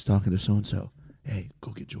 "Oh, he's talking to so and so. Hey,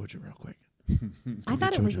 go get Georgia real quick." I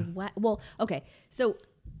thought it was wet. Well, okay. So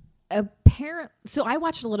I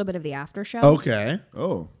watched a little bit of the after show. Okay.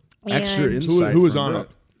 Oh. Extra insight. Who was on it?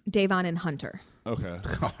 Davon and Hunter. Okay.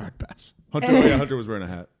 Hard pass. Hunter was wearing a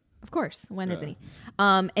hat. Of course. When isn't he?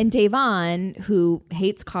 And Davon, who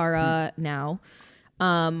hates Cara now,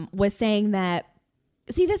 was saying that,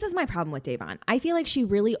 see, this is my problem with Davon. I feel like she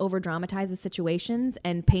really over dramatizes situations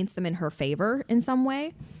and paints them in her favor in some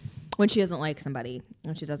way. when she doesn't like somebody.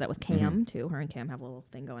 And she does that with Cam, too. Her and Cam have a little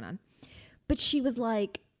thing going on. But she was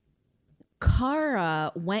like,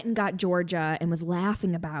 Cara went and got Georgia and was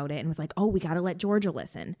laughing about it and was like, oh, we got to let Georgia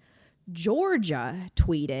listen. Georgia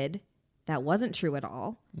tweeted that wasn't true at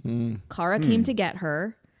all. Cara came to get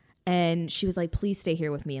her. And she was like, please stay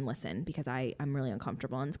here with me and listen because I'm really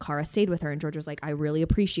uncomfortable. And Cara stayed with her and Georgia was like, I really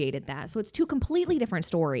appreciated that. So it's two completely different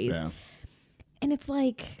stories. Yeah. And it's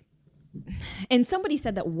like, and somebody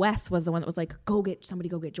said that Wes was the one that was like, go get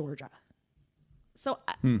Georgia. So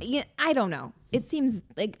yeah, I don't know. It seems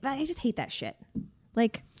like I just hate that shit.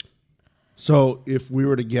 Like, so if we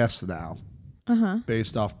were to guess now,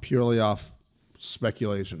 based purely off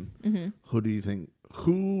speculation, who do you think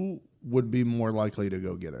would be more likely to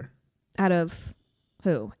go get her? Out of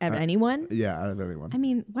who? Anyone? Yeah, out of anyone. I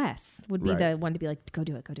mean, Wes would be the one to be like, go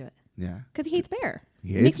do it. Yeah. Because he hates Bear.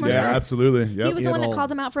 He hates Bear. Yeah, absolutely. Yep. He was the one that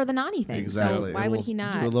called him out for the Nani thing. Exactly. So why would he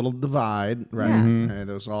not? Do a little divide, right? Yeah. And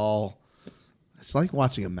it was all... It's like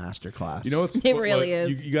watching a master class. You know what's It really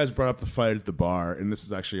is. You guys brought up the fight at the bar, and this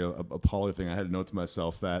is actually a Pauly thing. I had to note to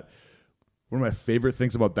myself that one of my favorite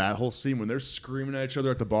things about that whole scene, when they're screaming at each other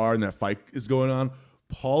at the bar and that fight is going on,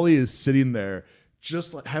 Pauly is sitting there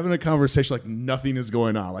just like having a conversation like nothing is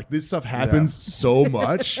going on. Like this stuff happens so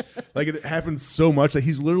much. Like it happens so much that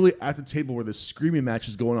he's literally at the table where the screaming match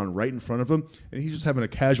is going on right in front of him, and he's just having a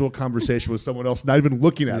casual conversation with someone else, not even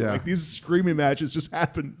looking at him. Like these screaming matches just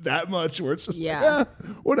happen that much where it's just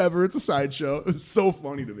whatever, it's a sideshow. It's so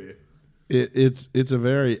funny to me. It's a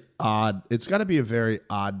very odd, it's got to be a very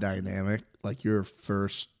odd dynamic, like your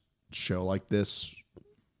first show like this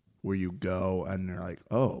where you go and they're like,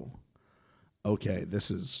 oh, okay,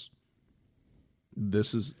 this is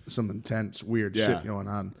some intense, weird shit going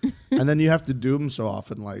on. And then you have to do them so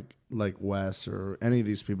often, like Wes or any of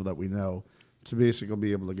these people that we know, to basically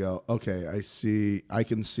be able to go, okay, I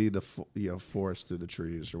can see the forest through the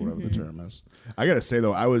trees or whatever the term is. I got to say,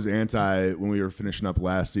 though, I was anti, when we were finishing up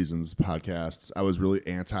last season's podcasts, I was really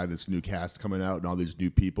anti this new cast coming out and all these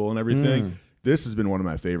new people and everything. This has been one of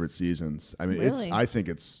my favorite seasons. I mean, really? I think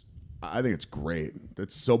it's great.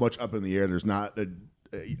 It's so much up in the air. There's not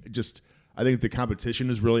I think the competition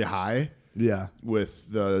is really high. Yeah.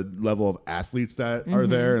 With the level of athletes that are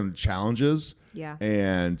there and the challenges. Yeah.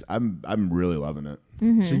 And I'm really loving it.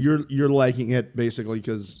 So you're liking it basically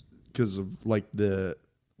because of like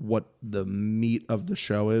what the meat of the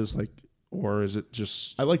show is like. Or is it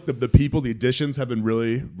just... I like the people, the additions have been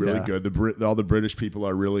really good. All the British people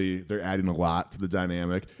are they're adding a lot to the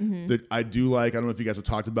dynamic. That I do like, I don't know if you guys have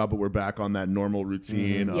talked about, but we're back on that normal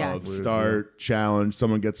routine of start, challenge,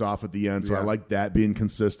 someone gets off at the end. So I like that being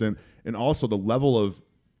consistent. And also the level of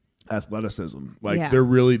athleticism. Like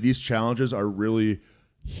these challenges are really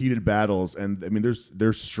heated battles. And I mean,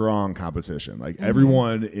 there's strong competition. Like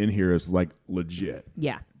everyone in here is like legit.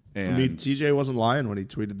 Yeah. And I mean, TJ wasn't lying when he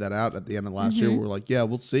tweeted that out at the end of last year. We're like, yeah,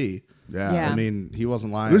 we'll see. Yeah. I mean, he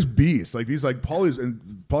wasn't lying. There's beasts. Like these, like Pauly's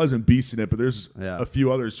and beasts in it, but there's a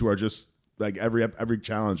few others who are just like every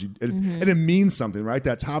challenge. And it means something, right?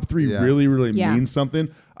 That top three really, really means something.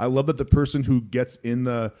 I love that the person who gets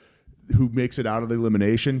who makes it out of the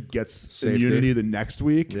elimination gets safety. Immunity the next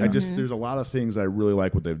week. Yeah. There's a lot of things I really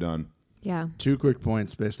like what they've done. Yeah. 2 quick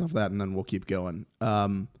points based off that, and then we'll keep going.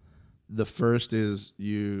 The first is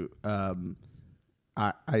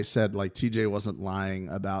I said like TJ wasn't lying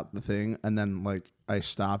about the thing, and then like I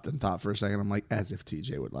stopped and thought for a second. I'm like, as if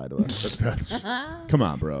TJ would lie to us. Come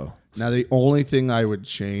on, bro. Now the only thing I would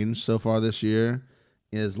change so far this year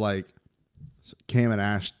is like Cam and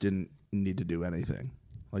Ash didn't need to do anything.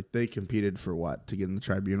 Like they competed for what? To get in the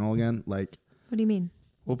tribunal again? Like, what do you mean?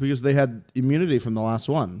 Well, because they had immunity from the last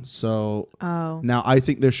one. So now I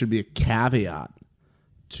think there should be a caveat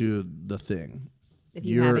to the thing. If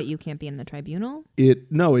you have it, you can't be in the tribunal?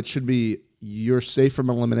 It should be you're safe from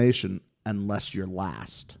elimination unless you're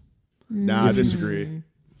last. Nah, I disagree.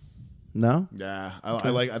 No? Yeah.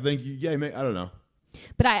 I think I don't know.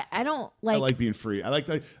 But I don't like... I like being free. I like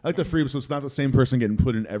the free, so it's not the same person getting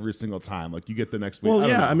put in every single time. Like you get the next week. Well,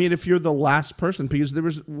 I mean, if you're the last person, because there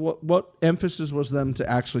was... What emphasis was them to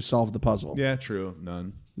actually solve the puzzle? Yeah, true.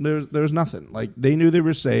 None. There's nothing. Like they knew they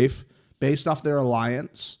were safe. Based off their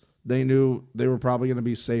alliance, they knew they were probably going to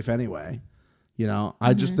be safe anyway. You know,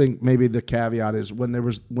 I just think maybe the caveat is when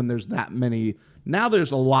there's that many. Now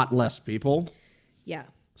there's a lot less people. Yeah.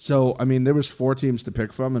 So I mean, there was 4 teams to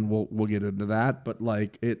pick from, and we'll get into that. But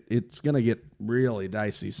like, it's going to get really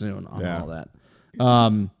dicey soon on all that.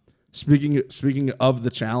 Speaking of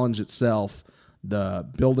the challenge itself, the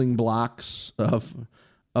building blocks of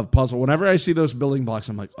of puzzle. Whenever I see those building blocks,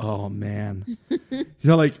 I'm like, oh man.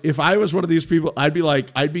 Like if I was one of these people, I'd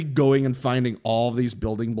be going and finding all these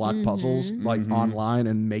building block puzzles like online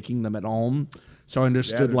and making them at home. So I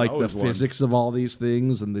understood like the physics of all these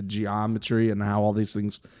things and the geometry and how all these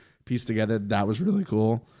things piece together. That was really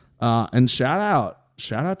cool. And shout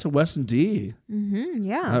out to Wes and D.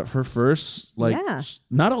 Yeah. Her first,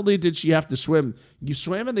 not only did she have to swim, you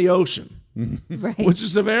swam in the ocean, Right. which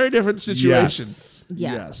is a very different situation.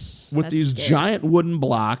 Yes. With That's these scary. giant wooden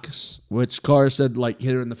blocks, which Cara said like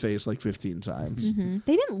hit her in the face like 15 times.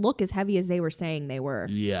 They didn't look as heavy as they were saying they were.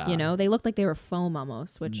 Yeah. You know, they looked like they were foam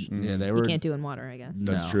almost, which Yeah, they you were. can't do in water, I guess.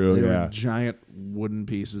 That's true, They yeah. were giant wooden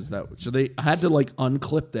pieces so they had to like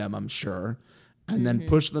unclip them, I'm sure, and then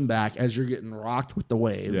push them back as you're getting rocked with the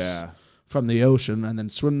waves from the ocean, and then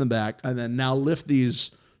swim them back, and then now lift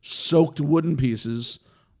these soaked wooden pieces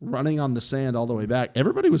running on the sand all the way back.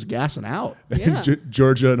 Everybody was gassing out. Yeah.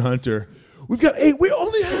 Georgia and Hunter. We've got 8. We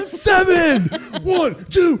only have 7. 1,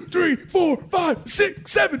 2, 3, 4, 5,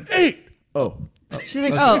 6, 7, 8. Oh. She's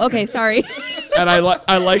like, oh, okay, sorry. And I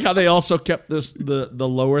like how they also kept the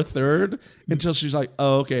lower third until she's like,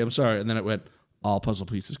 oh, okay, I'm sorry. And then it went, all puzzle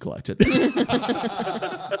pieces collected.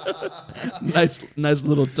 nice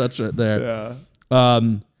little touch right there. Yeah.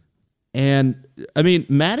 And I mean,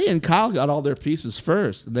 Maddie and Kyle got all their pieces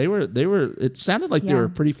first. They were. It sounded like they were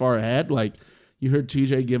pretty far ahead. Like you heard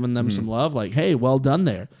TJ giving them some love. Like, hey, well done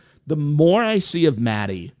there. The more I see of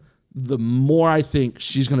Maddie, the more I think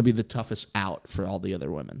she's going to be the toughest out for all the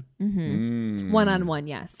other women. One-on-one,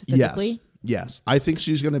 yes. Physically. Yes. I think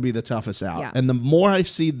she's going to be the toughest out. Yeah. And the more I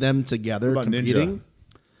see them together What about competing, Ninja?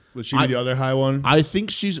 Was she the other high one? I think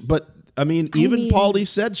she's. But I mean, even Paulie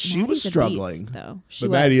said she was Maddie's a struggling. beast, though. But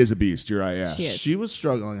Maddie is a beast. You're right, yeah. She is. She was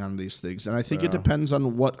struggling on these things, and I think it depends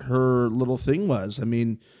on what her little thing was. I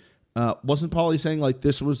mean, wasn't Paulie saying like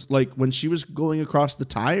this was like when she was going across the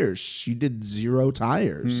tires, she did 0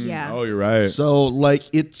 tires. Yeah. Oh, you're right. So like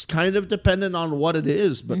it's kind of dependent on what it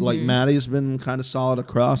is, but like Maddie's been kind of solid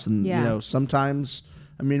across, and you Yeah. know sometimes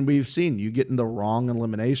I mean we've seen you get in the wrong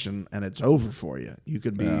elimination and it's over for you. You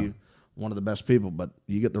could be one of the best people, but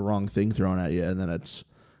you get the wrong thing thrown at you, and then it's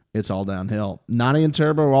all downhill. Nani and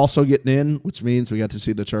Turbo are also getting in, which means we got to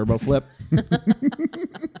see the Turbo flip.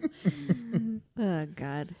 Oh,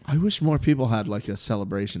 God. I wish more people had like a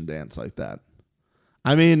celebration dance like that.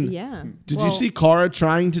 I mean, Yeah. Did Well, you see Cara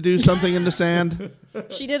trying to do something in the sand?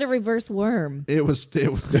 She did a reverse worm. It was.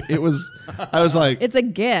 I was like, It's a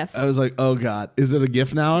GIF. oh God, is it a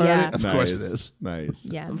GIF now already? Yeah. Of course it is. Nice.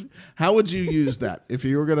 Yeah. How would you use that if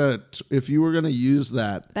you were gonna use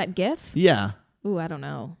that? That GIF? Yeah. Ooh, I don't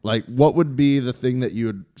know. Like, what would be the thing that you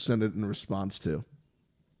would send it in response to?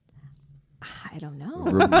 I don't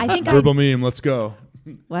know. I think Verbal meme. Let's go.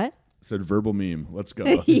 What? Said verbal meme. Let's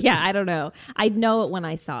go. Yeah, I don't know. I'd know it when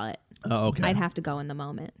I saw it. Oh, okay. I'd have to go in the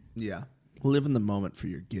moment. Yeah. Live in the moment for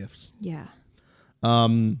your gifts. Yeah.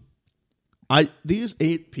 These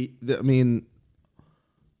 8 people. I mean,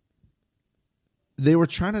 they were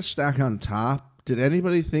trying to stack on top. Did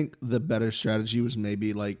anybody think the better strategy was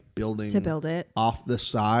maybe like building To build it. off the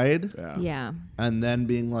side Yeah. and then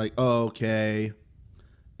being like, oh, okay,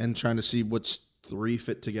 and trying to see which 3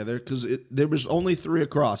 fit together? Because there was only 3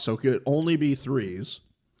 across, so it could only be 3s,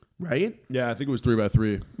 right? Yeah, I think it was 3 by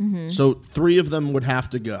 3. So 3 of them would have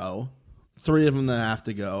to go, 3 of them that have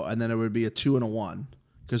to go, and then it would be a 2 and a 1.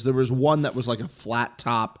 Because there was one that was like a flat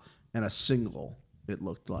top and a single, it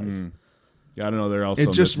looked like. Yeah, I don't know. They're also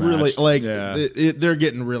It just really, mismatched. like, yeah. they're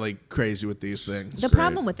getting really crazy with these things. The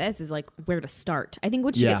problem with this is like where to start. I think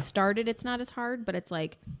once you Yeah. get started, it's not as hard, but it's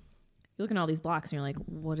like you're looking at all these blocks and you're like,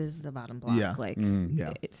 what is the bottom block? Yeah. Like,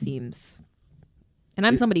 Yeah. it seems. And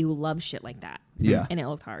I'm somebody who loves shit like that. Yeah. And it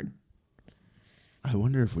looked hard. I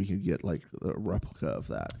wonder if we could get like a replica of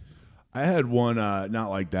that. I had one not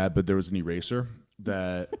like that, but there was an eraser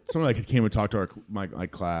that someone like came and talked to my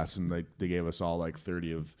class, and they gave us all like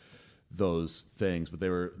 30 of those things, but they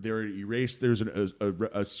were erased. There was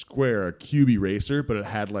a square, a cube eraser, but it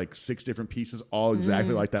had like 6 different pieces, all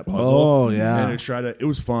exactly like that puzzle. Oh, yeah. And it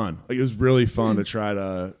was fun. Like it was really fun to try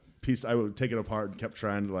to piece. I would take it apart and kept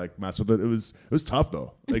trying to like mess with it. It was tough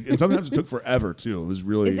though. Like, and sometimes it took forever too. It was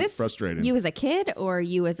really Is this frustrating. you as a kid or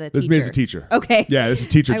you as a teacher? This is me as a teacher. Okay. Yeah, this is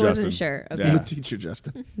teacher I Justin. wasn't sure. Okay. Yeah. The teacher,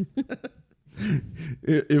 Justin.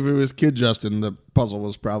 If it was kid Justin, the puzzle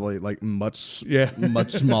was probably like much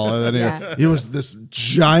smaller than Yeah. it was this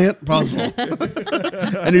giant puzzle.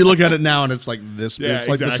 And you look at it now and it's like this big. Yeah, It's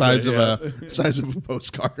like exactly, the size of a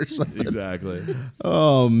postcard or something. Exactly.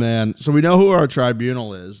 Oh man. So we know who our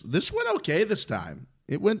tribunal is. This went okay this time.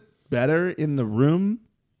 It went better in the room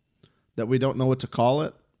that we don't know what to call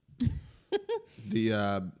it.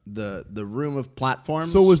 the room of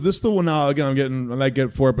platforms. So was this the one? Now again, I might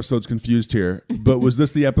get 4 episodes confused here, but was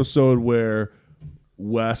this the episode where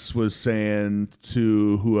Wes was saying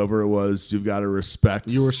to whoever it was, "You've got to respect.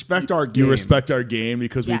 You respect our game. You respect our game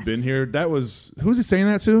because we've been here." That was who was he saying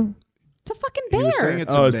that to? It's a fucking He was saying bear. it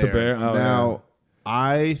to It's to Bear. Oh, now,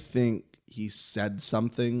 I think he said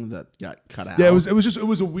something that got cut out. Yeah, it was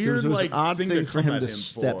a weird It was like an odd thing thing to for come him at to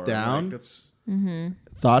step for. down. Like, that's,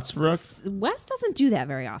 Thoughts, Brooke? Wes doesn't do that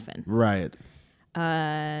very often. Right.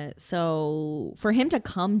 So for him to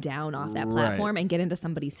come down off that platform and get into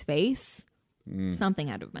somebody's face, something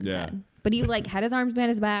had to have been said. But he like had his arms behind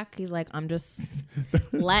his back. He's like, I'm just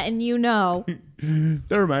letting you know.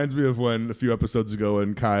 that reminds me of when a few episodes ago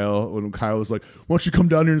when Kyle was like, "Why don't you come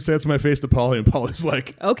down here and say it to my face to Polly?" And Polly's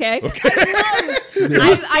like, Okay.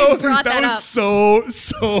 I brought that was up.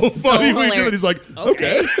 so funny when he did hilarious. it. He's like,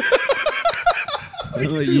 okay.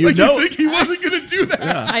 You Like know, you think he wasn't gonna do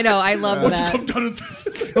that? I know. I love Why don't you that. come down and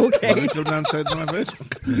say Okay. Go down and say it to my face.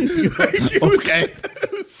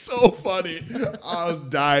 It was so funny. I was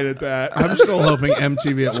dying at that. I'm still hoping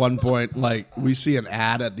MTV at one point, like, we see an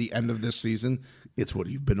ad at the end of this season. It's what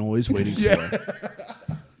you've been always waiting for.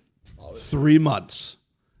 3 months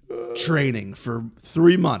training for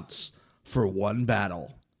 3 months for one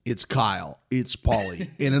battle. It's Kyle. It's Paulie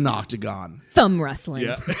in an octagon. Thumb wrestling.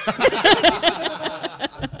 Yeah.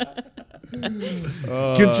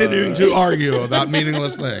 Continuing to argue about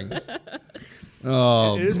meaningless things.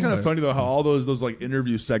 Oh, It is kind of funny though how all those like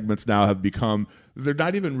interview segments now have become, they're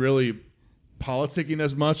not even really politicking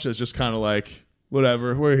as much as just kind of like,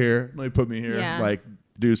 whatever, we're here. Let me put me here. Yeah. Like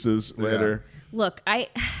deuces later. Look, I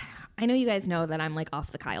know you guys know that I'm like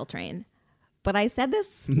off the Kyle train. But I said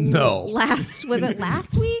this was it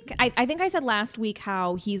last week? I think I said last week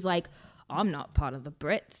how he's like, I'm not part of the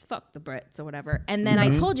Brits. Fuck the Brits or whatever. And then I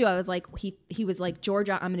told you, I was like, he was like,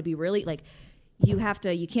 Georgia, I'm going to be really like, you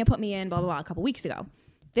can't put me in, blah, blah, blah, a couple weeks ago.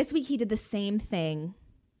 This week he did the same thing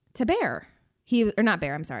to Bear. Not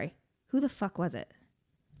Bear, I'm sorry. Who the fuck was it?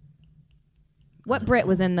 What Brit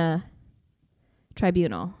was in the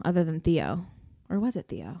tribunal other than Theo? Or was it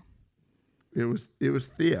Theo? It was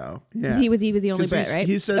Theo. Yeah, He was the only Brit, right?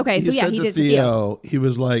 He said. Okay, he so yeah, said he to did Theo. He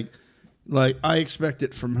was like I expect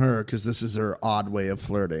it from her because this is her odd way of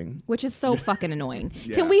flirting. Which is so fucking annoying.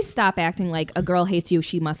 Can we stop acting like a girl hates you,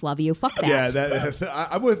 she must love you? Fuck that. Yeah,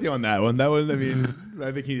 I'm with you on that one. That one, I mean,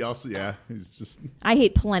 I think he also, he's just. I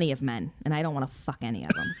hate plenty of men, and I don't want to fuck any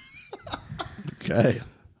of them. Okay.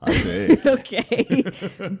 I think. Okay.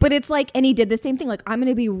 But it's like, and he did the same thing. Like, I'm going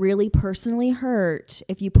to be really personally hurt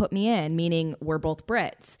if you put me in, meaning we're both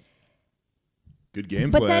Brits. Good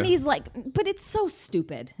gameplay. But then he's like, but it's so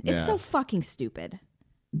stupid. It's Yeah. so fucking stupid.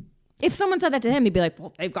 If someone said that to him, he'd be like,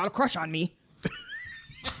 well, they've got a crush on me.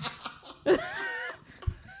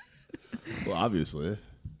 Well, obviously.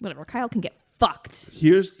 Whatever. Kyle can get fucked.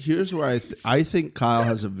 Here's where I think Kyle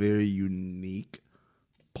has a very unique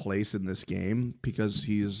place in this game because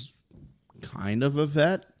he's kind of a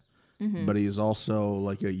vet, but he's also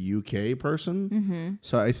like a UK person.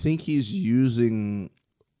 So I think he's using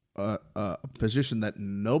a position that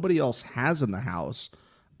nobody else has in the house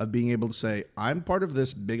of being able to say, I'm part of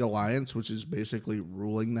this big alliance, which is basically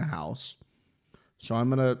ruling the house. So I'm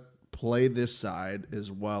going to play this side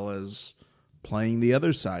as well as playing the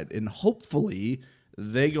other side. And hopefully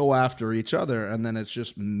they go after each other and then it's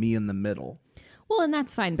just me in the middle. Well, and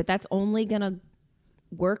that's fine, but that's only going to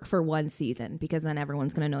work for one season because then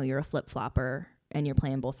everyone's going to know you're a flip-flopper and you're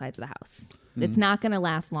playing both sides of the house. It's not going to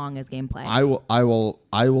last long as gameplay. I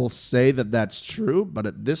will say that that's true, but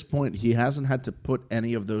at this point he hasn't had to put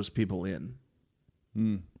any of those people in.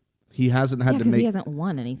 He hasn't had to because make he hasn't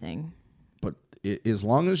won anything. but as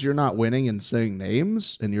long as you're not winning and saying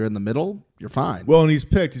names and you're in the middle, you're fine. Well, and he's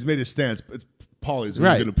made his stance. It's Paulie's who's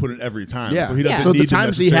Right. going to put it every time. yeah. So he doesn't So need the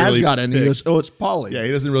times to he has necessarily got in, he pick. goes, "Oh, it's Paulie." Yeah,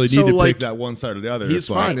 he doesn't really need So, to like, pick that one side or the other. he's It's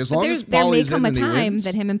like- fine as But long as there may Paulie's come in a and he time wins.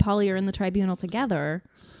 that him and Paulie are in the tribunal together,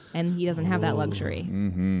 and he doesn't have that luxury.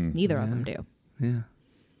 Neither of them do. Yeah,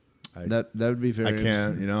 that would be very. I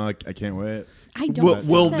can't. You know, I can't wait. I don't. Will, think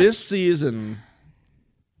will that- this season?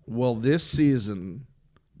 Will this season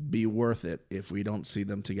be worth it if we don't see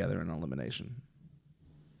them together in elimination?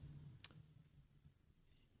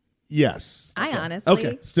 Yes. I honestly.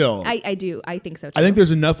 Okay. Still, I do. I think so too. I think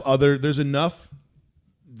there's enough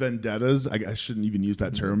vendettas. I shouldn't even use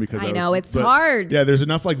that term because I know, it's hard. Yeah, there's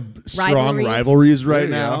enough like strong Rivalries. rivalries right There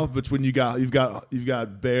you now go. between you've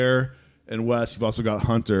got Bear and Wes. You've also got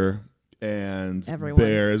Hunter and Everyone.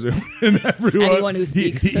 Bear and everyone. Anyone who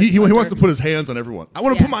speaks He to wants Hunter. to put his hands on everyone. I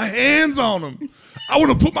want to Yeah. put my hands on them. I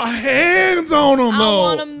want to put my hands on them I though.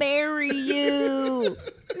 want to marry you.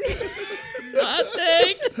 hot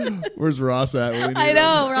take. Where's Ross at? When we need I him?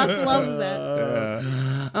 know. Ross loves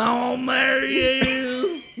that. I'll marry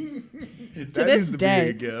you. To this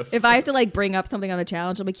day, if I have to like bring up something on the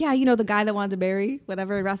challenge, I'm like, yeah, you know, the guy that wanted to marry,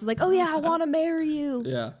 whatever. And Ross is like, oh yeah, I want to marry you.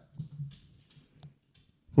 Yeah.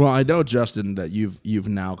 Well, I know, Justin, that you've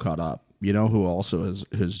now caught up. You know who also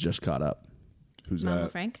has just caught up? Who's Mama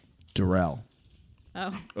that? Frank. Darrell.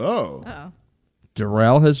 Oh. Oh.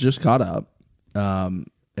 Darrell has just caught up,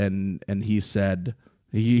 and he said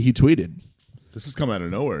he tweeted. This has come out of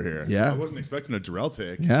nowhere here. Yeah. I wasn't expecting a Darrell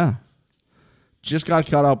take. Yeah. Just got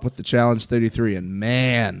caught up with the challenge 33, and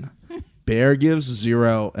man, Bear gives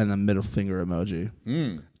 0 and the middle finger emoji,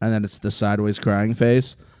 and then it's the sideways crying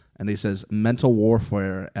face, and he says mental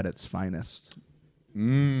warfare at its finest.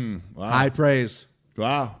 Wow. High praise.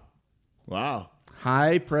 Wow.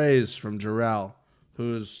 High praise from Jarrell,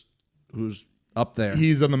 who's up there.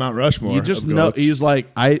 He's on the Mount Rushmore. You just of know goats. he's like,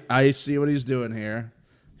 I see what he's doing here.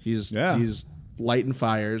 He's Yeah. lighting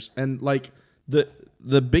fires, and like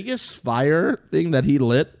the biggest fire thing that he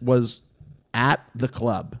lit was at the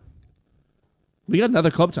club. We got another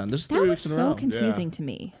club time. This is 3 That was weeks in a so row. confusing to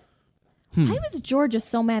me. Why was Georgia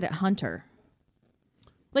so mad at Hunter?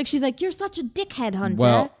 Like, she's like, you're such a dickhead, Hunter.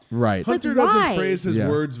 Well, right. Like, Hunter why? doesn't phrase his Yeah.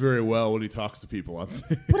 words very well when he talks to people. On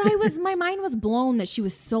But my mind was blown that she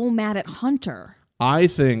was so mad at Hunter. I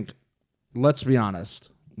think, let's be honest,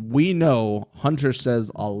 we know Hunter says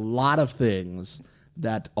a lot of things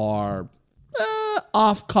that are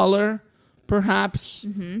off color, perhaps.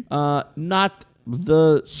 Not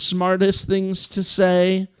the smartest things to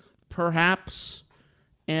say, perhaps.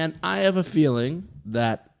 And I have a feeling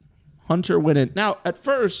that Hunter went in. Now, at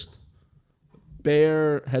first,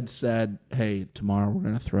 Bear had said, hey, tomorrow we're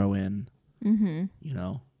going to throw in,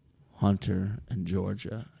 Hunter and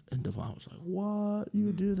Georgia. And Devon was like, what? You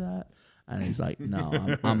would do that? And he's like,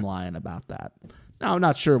 no, I'm lying about that. Now, I'm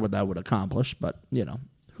not sure what that would accomplish, but,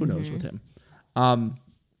 who knows with him.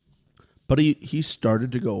 But he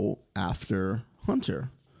started to go after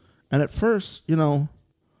Hunter. And at first,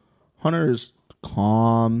 Hunter is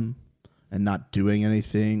calm and not doing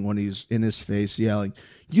anything when he's in his face yelling,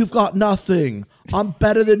 you've got nothing. I'm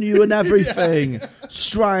better than you in everything.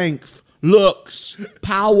 Strength, looks,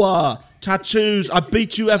 power, tattoos. I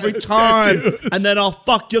beat you every time. And then I'll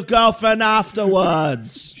fuck your girlfriend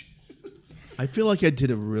afterwards. I feel like I did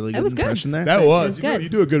a really good was good. impression there. That was. good. You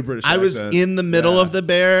do a good British I was accent. in the middle Yeah. of the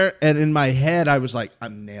bear, and in my head, I was like,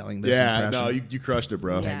 I'm nailing this Yeah, impression. no, you crushed it,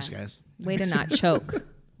 bro. Thanks, guys. Way to not choke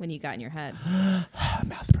when you got in your head.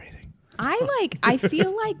 Mouth breathing. I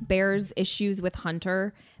feel like Bear's issues with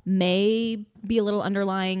Hunter may be a little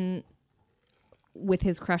underlying with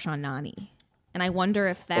his crush on Nani. And I wonder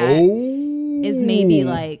if that is maybe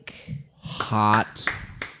like, Hot.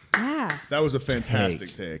 yeah. That was a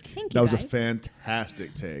fantastic take. Thank you, That was a guys.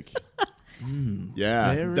 fantastic take.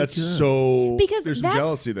 Yeah, Very that's good. so. Because there's some that's,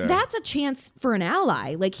 jealousy there. That's a chance for an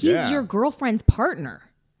ally. Like, he's Yeah. your girlfriend's partner.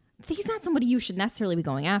 He's not somebody you should necessarily be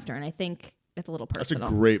going after. And I think it's a little That's a personal.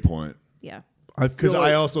 great point. Yeah. I Because feel I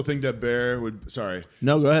like, also think that Bear would. Sorry,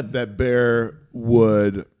 no, go ahead. that Bear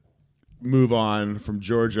would move on from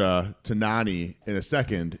Georgia to Nani in a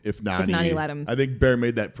second if Nani let him. I think Bear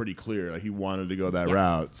made that pretty clear. Like he wanted to go that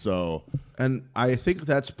route. So And I think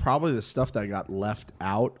that's probably the stuff that got left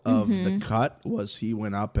out of the cut was he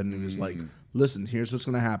went up and he was like, listen, here's what's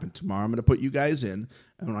going to happen. Tomorrow I'm going to put you guys in.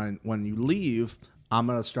 And when you leave, I'm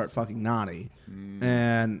going to start fucking Nani.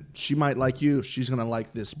 And she might like you. She's going to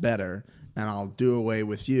like this better. And I'll do away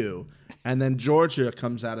with you. And then Georgia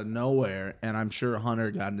comes out of nowhere. And I'm sure Hunter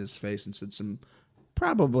got in his face and said some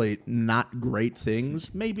probably not great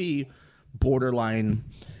things. Maybe borderline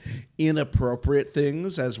inappropriate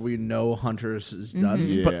things, as we know Hunter's has done.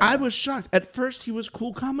 Yeah. But I was shocked. At first, he was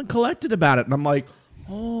cool, calm, and collected about it. And I'm like,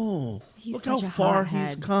 He's look how such a far hothead.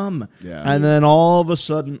 he's come. Yeah. And then all of a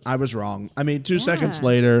sudden, I was wrong. I mean, 2 seconds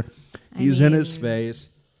later, he's in his face.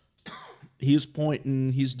 He's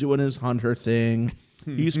pointing. He's doing his Hunter thing.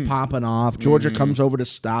 He's popping off. Georgia comes over to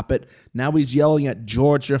stop it. Now he's yelling at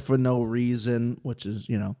Georgia for no reason, which is,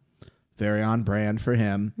 very on brand for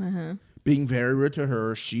him. Being very rude to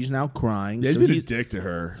her. She's now crying. yeah, he's So been a dick to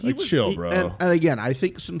her. Like chill, bro. And again, I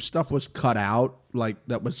think some stuff was cut out, like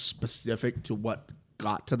that was specific to what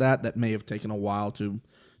got to that may have taken a while to.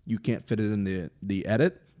 You can't fit it in the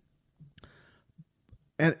edit.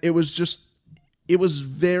 And it was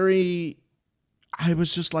very. I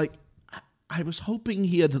was just like, I was hoping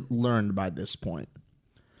he had learned by this point.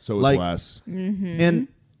 So was like- Wes. And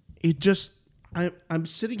it just, I'm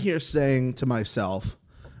sitting here saying to myself,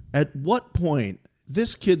 at what point,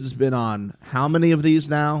 this kid's been on how many of these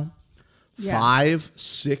now? Yeah. 5,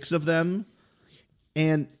 6 of them.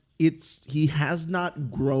 And he has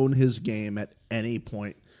not grown his game at any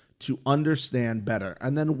point to understand better.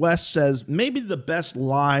 And then Wes says maybe the best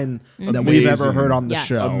line that we've ever heard on the Yes.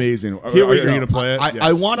 show. Amazing. Here we Are you go. going to play it? I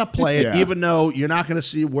Yes. want to play it, Yeah. even though you're not going to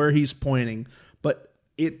see where he's pointing. But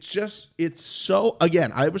it's so,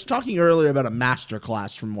 again, I was talking earlier about a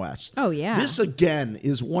masterclass from Wes. Oh, yeah. This, again,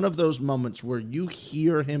 is one of those moments where you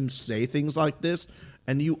hear him say things like this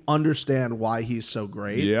and you understand why he's so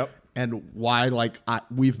great. Yep. And why,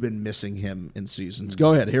 we've been missing him in seasons.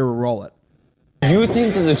 Go ahead. Here, we'll roll it. You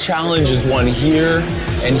think that the challenge is won here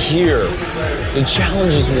and here. The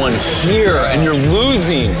challenge is won here, and you're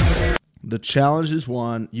losing. The challenge is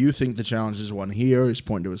won. You think the challenge is won here. He's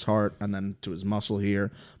pointing to his heart and then to his muscle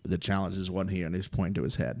here. But the challenge is won here, and he's pointing to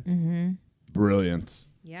his head. Brilliant.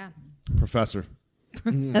 Yeah. Professor.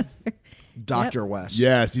 Dr. West.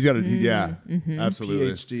 Yes, he's got a, yeah, absolutely.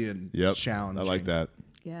 PhD in Yep. challenging. I like that.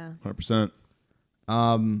 Yeah. 100%.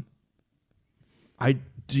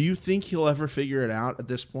 Do you think he'll ever figure it out at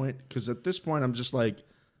this point? Because at this point, I'm just like,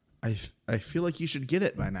 I feel like you should get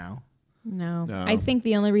it by now. No. No. I think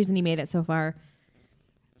the only reason he made it so far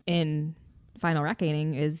in Final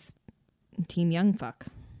Reckoning is Team Young Fuck.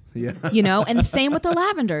 Yeah. You know, and same with the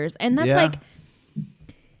Lavenders. And that's Yeah. like,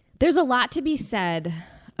 there's a lot to be said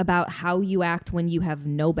about how you act when you have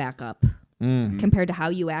no backup compared to how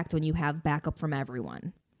you act when you have backup from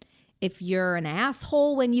everyone. If you're an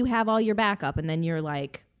asshole when you have all your backup and then you're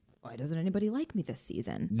like, why doesn't anybody like me this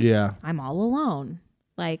season? Yeah. I'm all alone.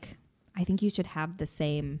 Like, I think you should have the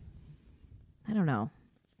same, I don't know,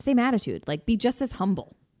 same attitude. Like, be just as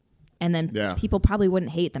humble. And then Yeah. people probably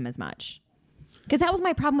wouldn't hate them as much. Because that was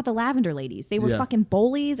my problem with the Lavender ladies. They were Yeah. fucking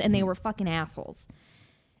bullies and they were fucking assholes.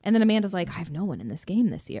 And then Amanda's like, I have no one in this game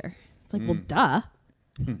this year. It's like, well, duh.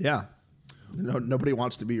 Yeah. Nobody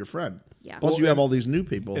wants to be your friend. Yeah. Plus, you have all these new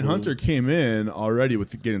people. And who- Hunter came in already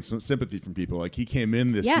with getting some sympathy from people. Like, he came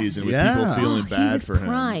in this Yes. season with Yeah. people feeling Oh, he bad was for him.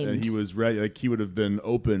 primed. And he was ready. Like, he would have been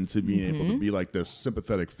open to being able to be like this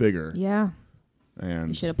sympathetic figure. Yeah. And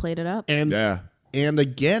You should have played it up. And yeah. And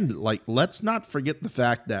again, like, let's not forget the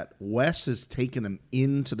fact that Wes has taken him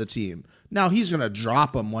into the team. Now he's going to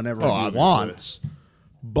drop him whenever he obviously. wants.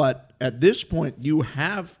 But at this point, you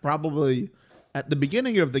have probably, at the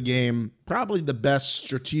beginning of the game, probably the best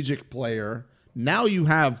strategic player. Now you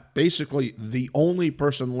have basically the only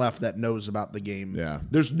person left that knows about the game. Yeah.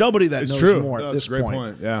 There's nobody that It's knows true. more No, at that's this a great point.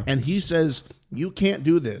 point. Yeah. And he says, you can't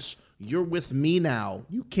do this. You're with me now.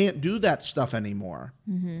 You can't do that stuff anymore.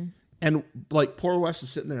 And like poor Wes is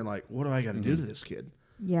sitting there like, what do I got to do to this kid?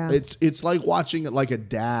 Yeah. It's like watching it like a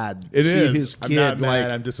dad It see is. his I'm kid. not mad,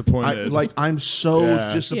 like, I'm disappointed. I'm so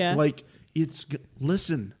Yeah. disappointed. Yeah. Like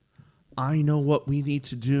listen, I know what we need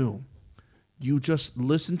to do. You just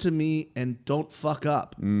listen to me and don't fuck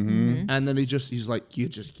up. And then he's like, you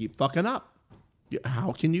just keep fucking up.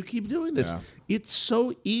 How can you keep doing this? Yeah. It's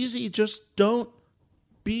so easy. Just don't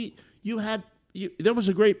be. There was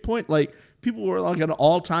a great point. Like, people were like at an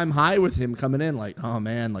all-time high with him coming in. Like, oh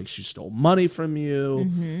man, like she stole money from you.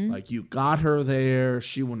 Like, you got her there.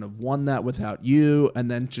 She wouldn't have won that without you.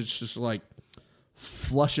 And then just like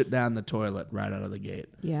flush it down the toilet right out of the gate.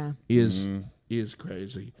 Yeah. Is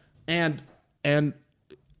crazy. And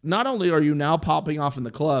not only are you now popping off in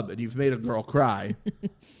the club and you've made a girl cry,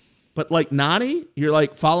 but like Nani, you're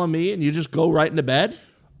like, follow me, and you just go right into bed.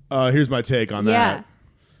 Here's my take on Yeah. that.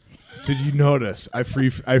 Did you notice? I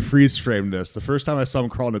freeze framed this. The first time I saw him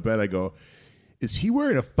crawl into bed, I go, is he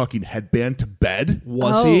wearing a fucking headband to bed?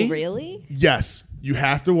 Was Oh, he? really? Yes. You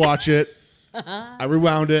have to watch it. I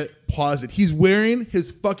rewound it, paused it. He's wearing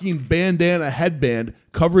his fucking bandana headband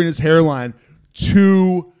covering his hairline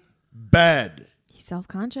to bed He's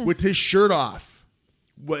self-conscious. with his shirt off.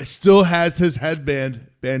 Still has his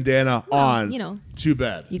bandana on you know, to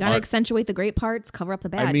bed. You got to accentuate the great parts, cover up the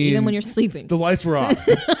bad, I mean, even when you're sleeping. The lights were off.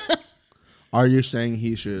 Are you saying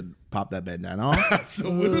he should pop that bandana off?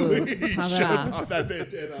 Absolutely. He pop it should off. pop that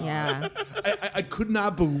bandana off. Yeah. I could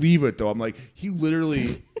not believe it, though. I'm like, he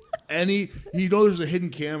literally... there's a hidden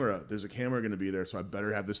camera. There's a camera going to be there, so I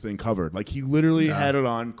better have this thing covered. Like, he literally had it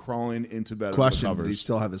on, crawling into bed. Question: With the Did he covers.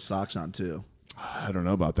 still have his socks on too? I don't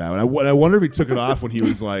know about that. I wonder if he took it off when he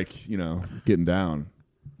was like, getting down.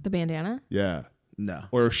 The bandana? Yeah. No.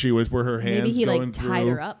 Or if she was, were her hands Maybe he going like through? tied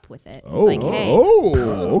her up with it. He's Oh, like, hey,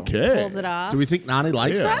 okay. pulls it off. Do we think Nani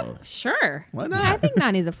likes Yeah. that? Sure. Why not? Yeah, I think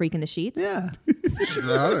Nani's a freak in the sheets. Yeah.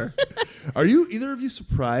 Sure. Are you either of you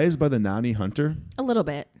surprised by the Nani Hunter? A little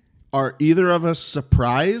bit. Are either of us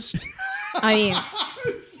surprised? I mean,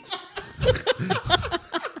 Is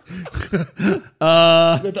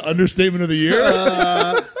that the understatement of the year?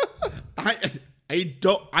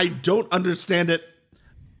 I don't understand it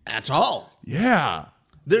That's all. Yeah.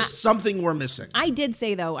 There's something we're missing. I did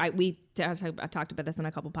say though, I talked about this in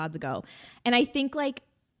a couple pods ago, and I think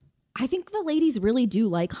the ladies really do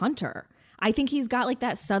like Hunter. I think he's got like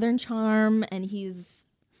that Southern charm, and he's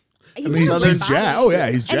I mean, he's jacked. Oh yeah,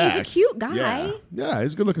 he's jacked. And he's a cute guy. Yeah,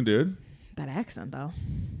 he's a good looking dude. That accent though.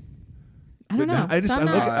 I don't know. I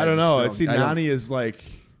don't know. I see Nani as like.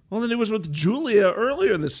 Well, then it was with Julia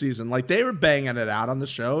earlier in the season. Like they were banging it out on the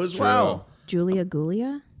show as well. Julia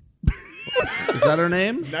Gulia? Is that her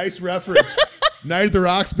name? Nice reference. Night at the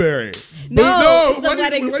Roxbury. No, it's the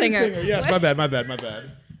wedding singer. Yes, my bad. My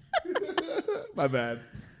bad.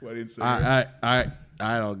 Wedding singer.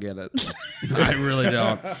 I don't get it. I really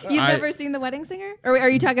don't. You've never seen The Wedding Singer? Or are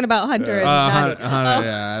you talking about Hunter and Nani?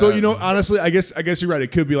 Yeah. So honestly, I guess you're right.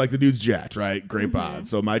 It could be like the dude's jacked, right? Great bod.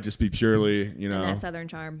 So it might just be purely, And that Southern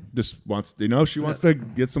charm. just wants, she wants to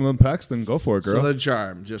get some of them pecs. Then go for it, girl. Southern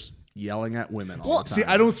charm, just yelling at women all the time. See,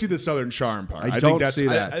 I don't see the Southern charm part. I don't see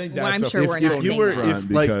that. I think Well, that's I'm sure we're not If you seeing were, that.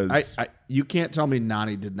 because you can't tell me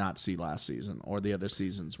Nani did not see last season or the other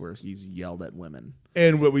seasons where he's yelled at women.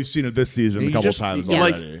 And what we've seen of this season a couple times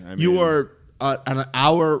already. You are an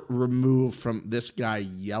hour removed from this guy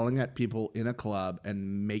yelling at people in a club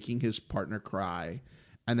and making his partner cry,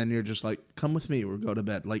 and then you're just like, "Come with me, we'll go to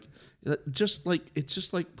bed." It's just like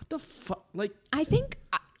what the fuck? Like, I think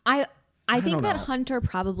I think don't that know. Hunter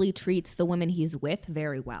probably treats the women he's with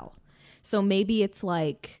very well. So maybe it's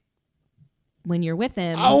like when you're with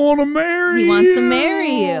him, I want to marry he you. wants to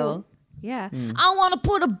marry you. Yeah. I want to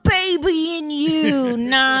put a baby in you,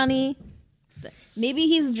 Nani. Maybe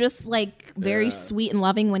he's just like very sweet and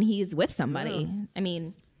loving when he's with somebody. I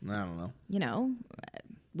mean, I don't know.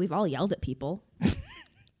 We've all yelled at people.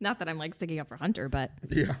 Not that I'm like sticking up for Hunter, but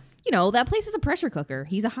Yeah. that place is a pressure cooker.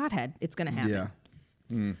 He's a hothead. It's going to happen.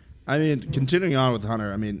 Yeah. I mean, continuing on with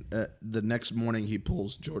Hunter, I mean, the next morning he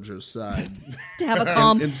pulls Georgia's side To have a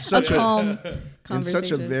calm, in such a conversation. in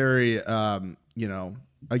such a very,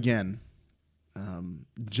 again,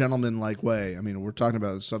 gentleman-like way. I mean, we're talking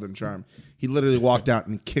about the Southern charm. He literally walked out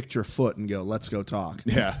and kicked your foot and go, "Let's go talk."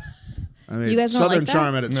 Yeah. I mean, You guys don't Southern like that?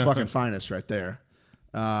 charm at its fucking finest right there.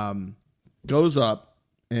 Goes up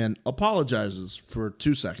and apologizes for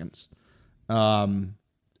 2 seconds.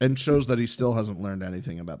 And shows that he still hasn't learned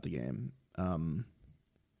anything about the game.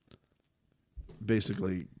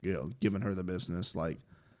 Basically, giving her the business. Like,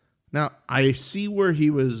 now I see where he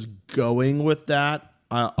was going with that.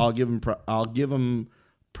 I'll give him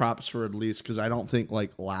props for at least, because I don't think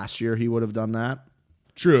like last year he would have done that.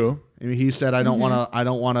 True. I mean, he said, "I don't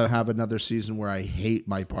want to have another season where I hate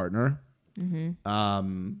my partner."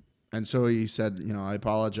 And so he said, "I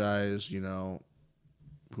apologize.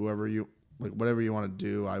 Whoever you." Like, whatever you want to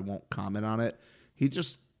do, I won't comment on it. He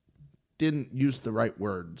just didn't use the right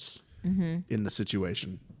words in the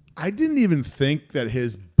situation. I didn't even think that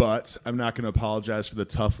his "but I'm not going to apologize for the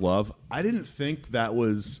tough love." I didn't think that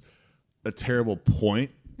was a terrible point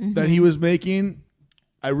that he was making.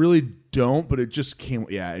 I really don't, but it just came.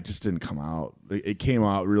 Yeah, it just didn't come out. It came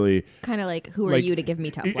out really kind of like, who are you to give me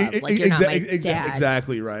tough love? Like, you're not my dad.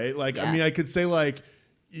 Exactly right. Like, Yeah. I mean, I could say like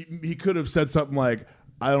he could have said something like,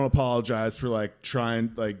 "I don't apologize for like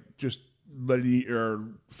trying like just letting or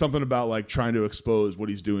something about like trying to expose what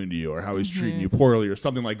he's doing to you or how he's treating you poorly or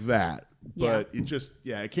something like that." But it just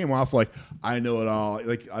it came off like, "I know it all.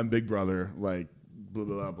 Like, I'm Big Brother. Like, blah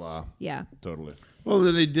blah blah blah." Yeah. Totally. Well,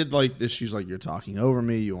 then they did like this. She's like, "You're talking over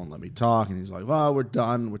me. You won't let me talk." And he's like, "Well, we're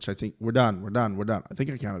done." Which I think we're done. I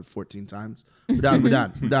think I counted 14 times. We're done. We're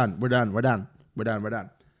done.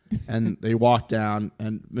 And they walk down,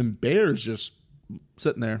 and then Bear's just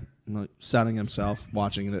sitting there, like, sunning himself,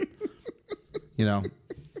 watching it.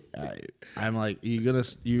 I'm like, you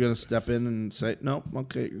gonna step in and say, "Nope,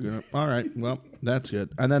 okay, you're gonna, all right, well, that's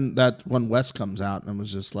good." And then that when Wes comes out and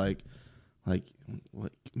was just like,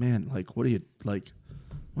 what, man, like, what are you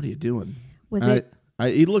doing?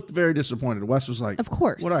 He looked very disappointed. Wes was like, Of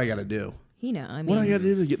course. what do I got to do? I mean, What do I got to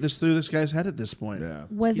do to get this through this guy's head at this point? Yeah.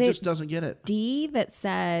 was He it just doesn't get it. D that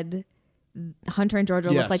said Hunter and Georgia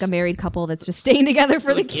Yes. look like a married couple that's just staying together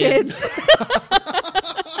for the kids?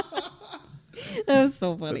 That was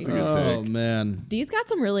so funny. That's a good Oh take. man. D's got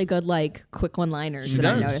some really good like quick one-liners She that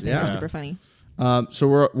I'm does, noticing. yeah. They're super funny.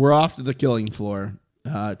 So we're off to the killing floor.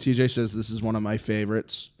 TJ says this is one of my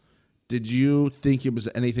favorites. Did you think it was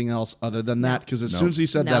anything else other than that? Because as soon as he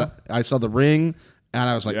said No. that, I saw the ring, and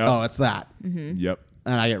I was like, Yep. "Oh, it's that," Yep.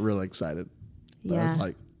 and I get really excited. I Yeah. was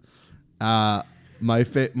like, my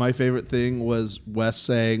favorite thing was Wes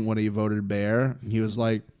saying when he voted Bear, he was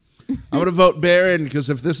like, "I'm going to vote Bear in because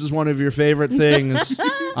if this is one of your favorite things,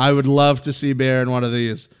 I would love to see Bear in one of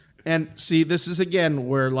these." And see, this is again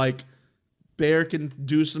where like Bear can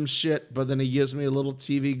do some shit, but then he gives me a little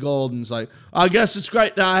TV gold and is like, I guess it's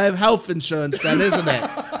great that I have health insurance then, isn't it?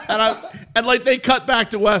 and like they cut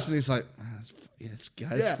back to Wes and he's like, this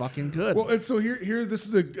guy's fucking good. Well, and so here, this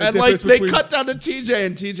is a and like difference they between... cut down to TJ,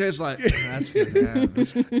 and TJ's like, "That's good. Yeah,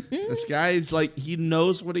 this guy's like, he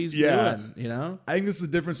knows what he's doing." You know. I think this is the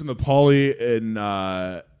difference in the Paulie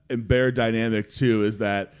and Bear dynamic too. Is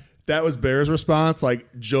that was Bear's response, like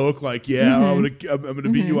joke, like I'm gonna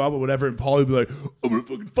beat you up or whatever, and Paulie would be like, I'm gonna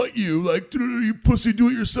fucking fight you, like you pussy, do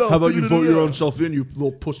it yourself. How about you vote your own self in, you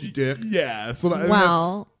little pussy dick? Yeah.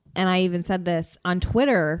 So and I even said this on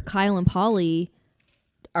Twitter. Kyle and Paulie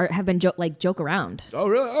have been joke around. Oh,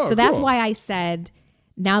 really? Oh, so that's why I said,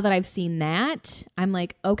 now that I've seen that, I'm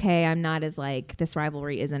like, okay, I'm not as like, this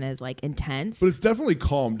rivalry isn't as like intense. But it's definitely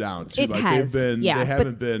calmed down too. It like has. they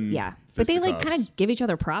haven't been. Yeah. But they like kind of give each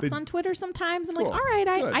other props on Twitter sometimes. I'm like, all right,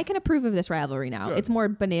 I can approve of this rivalry now. Good. It's more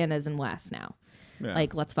Bananas and Wes now. Yeah.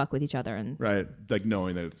 Like, let's fuck with each other. And right. Like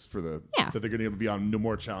knowing that it's for that they're going to be on no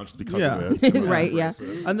more challenges because of it. Right, yeah.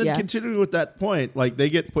 And then continuing with that point, like they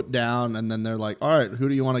get put down and then they're like, all right, who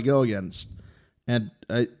do you want to go against? And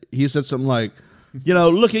he said something like,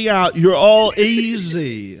 looking out, you're all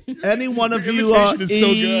easy. Any one of you are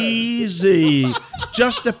easy.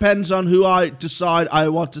 Just depends on who I decide I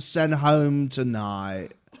want to send home tonight.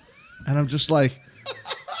 And I'm just like,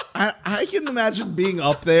 I can imagine being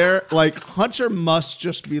up there. Like, Hunter must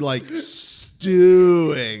just be like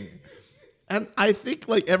stewing. And I think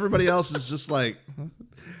like everybody else is just like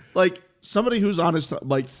somebody who's honest,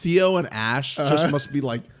 like Theo and Ash just must be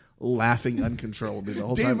like laughing uncontrollably the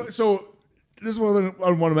whole time. So this is one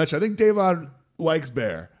I want to mention. I think Davon likes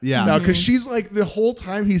Bear. Yeah. Now, because she's like the whole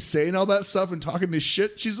time he's saying all that stuff and talking this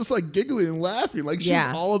shit, she's just like giggling and laughing. Like she's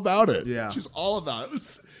all about it. Yeah. She's all about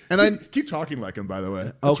it. And I keep talking like him, by the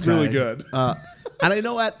way. It's really good. And I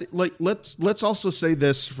know let's also say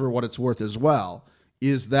this for what it's worth as well,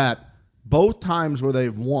 is that both times where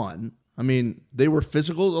they've won, I mean, they were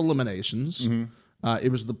physical eliminations. Mm-hmm.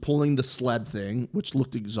 It was the pulling the sled thing, which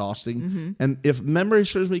looked exhausting. Mm-hmm. And if memory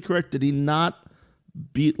serves me correct, did he not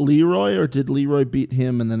beat Leroy, or did Leroy beat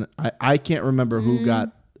him? And then I can't remember who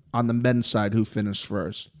got on the men's side, who finished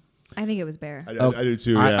first. I think it was Bear. I do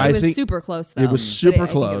too. Yeah. It was super close, though. It was super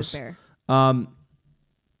close. I think it was Bear.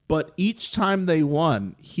 But each time they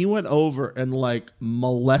won, he went over and like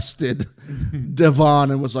molested Devon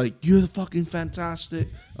and was like, "You're fucking fantastic."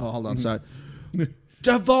 Oh, hold on, sorry.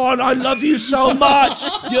 Devon, I love you so much.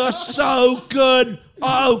 You're so good.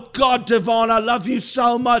 Oh God, Devon, I love you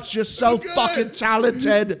so much. You're so fucking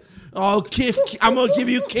talented. Oh, I'm gonna give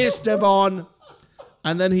you a kiss, Devon.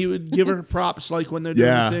 And then he would give her props, like when they're doing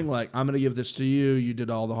the thing, like, I'm going to give this to you. You did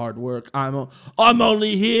all the hard work. I'm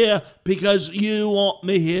only here because you want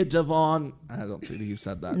me here, Devon. I don't think he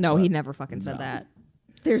said that. No, he never fucking said that.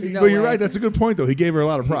 There's no But you're way. right. That's a good point, though. He gave her a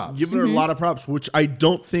lot of props. Giving her a lot of props, which I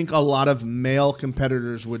don't think a lot of male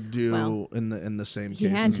competitors would do in the same case. He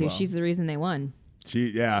had to. Well. She's the reason they won.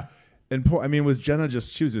 And was Jenna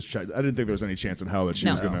she was just, I didn't think there was any chance in hell that she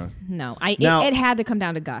was going to. No, it had to come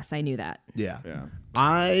down to Gus. I knew that. Yeah.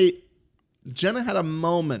 Jenna had a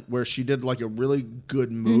moment where she did like a really good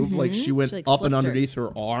move. Mm-hmm. Like she went up and underneath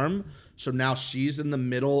her arm. So now she's in the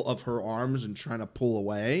middle of her arms and trying to pull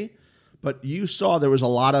away. But you saw there was a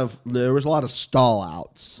lot of stall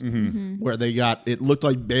outs where it looked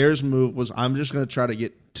like Bear's move was, I'm just going to try to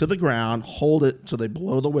get to the ground, hold it till they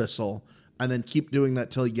blow the whistle, and then keep doing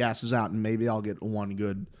that till he gasses out, and maybe I'll get one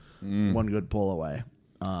good pull away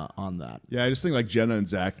on that. Yeah, I just think like Jenna and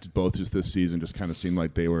Zach both just this season just kind of seemed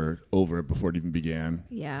like they were over it before it even began.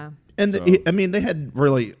 Yeah. And they had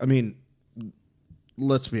really,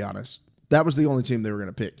 let's be honest, that was the only team they were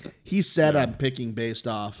going to pick. He said I'm picking based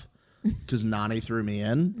off because Nani threw me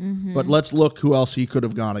in, but let's look who else he could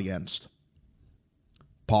have gone against.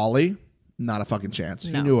 Paulie, not a fucking chance.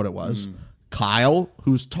 No. He knew what it was. Kyle,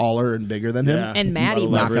 who's taller and bigger than him. And Maddie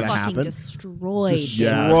not was gonna fucking happen.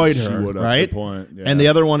 destroyed her, right? Good point. Yeah. And the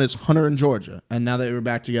other one is Hunter and Georgia. And now that they were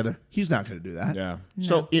back together, he's not going to do that. Yeah.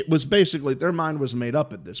 So it was basically, their mind was made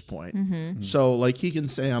up at this point. So, like, he can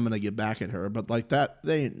say, I'm going to get back at her. But, like, that,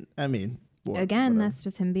 Again, whatever. that's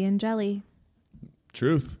just him being jelly.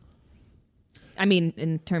 Truth. I mean,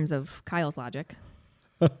 in terms of Kyle's logic.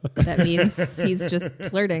 That means he's just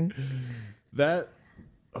flirting.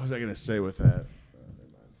 What was I going to say with that?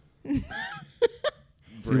 You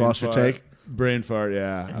lost your take? Brain fart,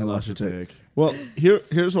 yeah. I lost your take. Well,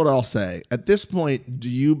 here's what I'll say. At this point, do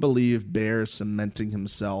you believe Bear is cementing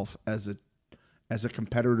himself as a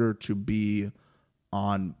competitor to be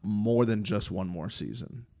on more than just one more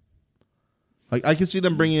season? Like I can see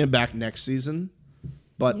them bringing him back next season,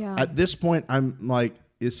 but Yeah. at this point, I'm like,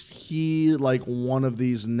 is he like one of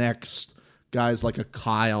these next guys like a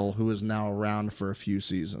Kyle who is now around for a few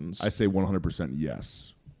seasons? I say 100%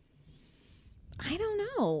 yes. I don't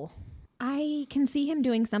know. I can see him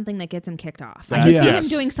doing something that gets him kicked off. I That- can see Yes. him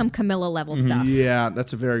doing some Camilla level stuff. Yeah,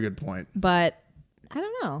 that's a very good point. But I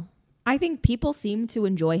don't know. I think people seem to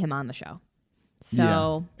enjoy him on the show.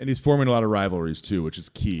 So And he's forming a lot of rivalries too, which is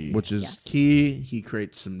key. Which is Yes. key. He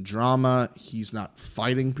creates some drama. He's not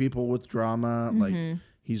fighting people with drama. Like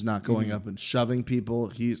he's not going up and shoving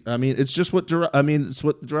people. It's just what it's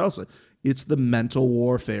what Darrell said. It's the mental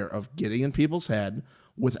warfare of getting in people's head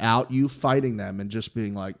without you fighting them and just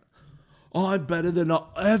being like, "Oh, I'm better than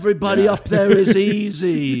everybody up there is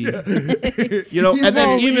easy." You know, He's and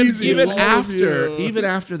then so easy, even all of after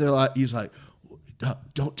you. they're like, he's like,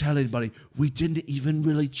 "Don't tell anybody. We didn't even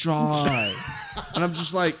really try." And I'm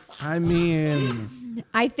just like, I mean,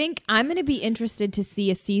 I think I'm going to be interested to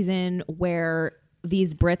see a season where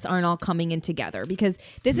these Brits aren't all coming in together, because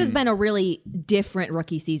this has been a really different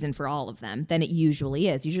rookie season for all of them than it usually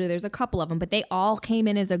is. Usually there's a couple of them, but they all came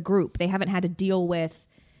in as a group. They haven't had to deal with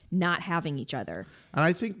not having each other. and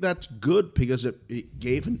I think that's good because it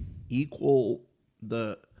gave an equal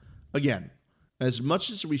again, as much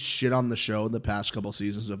as we shit on the show the past couple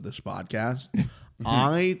seasons of this podcast,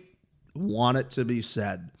 I want it to be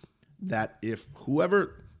said that if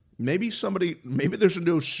maybe there's a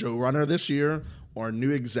new showrunner this year or a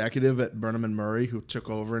new executive at Burnham and Murray who took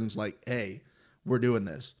over and is like, "Hey, we're doing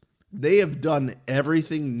this." They have done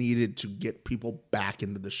everything needed to get people back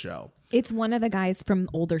into the show. It's one of the guys from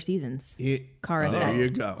older seasons. Cara There said. you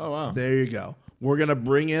go. Oh, wow. There you go. We're going to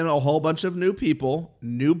bring in a whole bunch of new people,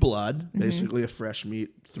 new blood, basically a fresh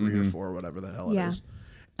meat, 3 or 4, whatever the hell it Yeah. is.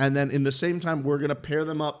 And then in the same time, we're going to pair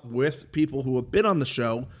them up with people who have been on the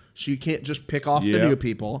show, so you can't just pick off the Yep. new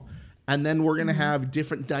people. And then we're going to have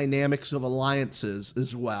different dynamics of alliances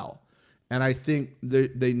as well. And I think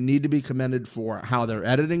they need to be commended for how they're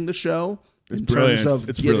editing the show in brilliant. terms of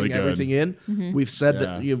It's getting really good. everything in. We've said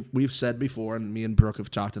that Yeah. we've said before, and me and Brooke have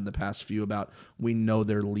talked in the past few about we know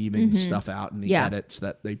they're leaving stuff out in the Yeah. edits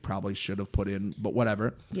that they probably should have put in, but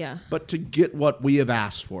whatever. Yeah. But to get what we have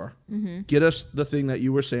asked for, get us the thing that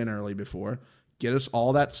you were saying early before, get us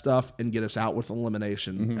all that stuff, and get us out with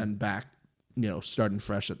elimination and back, starting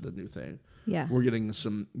fresh at the new thing. Yeah. We're getting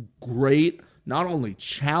some great, not only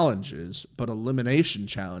challenges, but elimination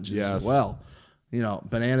challenges as Yes. well.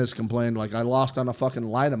 Bananas complained, like, I lost on a fucking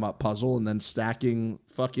light 'em up puzzle and then stacking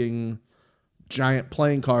fucking giant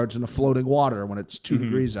playing cards in a floating water when it's 2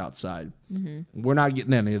 degrees outside. We're not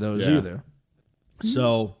getting any of those Yeah. either.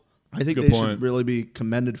 So I think Good they point. should really be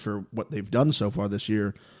commended for what they've done so far this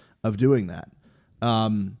year of doing that.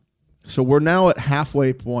 So we're now at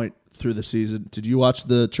halfway point through the season. Did you watch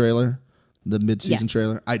the trailer? The mid-season Yes.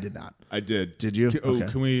 trailer? I did not. I did. Did you?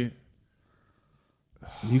 Okay. Can we?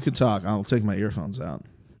 You can talk. I'll take my earphones out.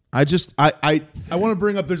 I want to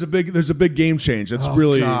bring up. There's a big game change. That's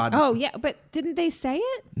really God. Oh, yeah. But didn't they say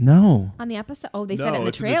it No. on the episode? Oh, they no. said it in the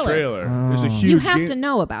it's trailer. in the trailer. There's a huge. You have game- to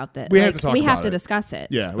know about that. We have to talk We have about to it. discuss it.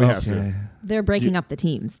 Yeah, we have Okay. to. They're breaking up the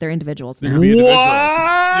teams. They're individuals They're now. gonna be individuals.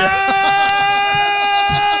 What?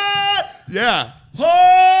 Yeah.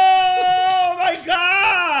 Oh my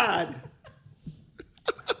God!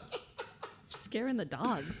 Scaring the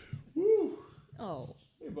dogs. Oh.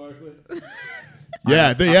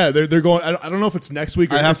 Yeah. They're going. I don't know if it's next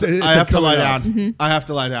week. Or I have it's to lie coming up. down. I have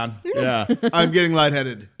to lie down. Yeah. I'm getting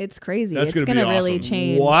lightheaded. It's crazy. That's it's gonna going be to really awesome.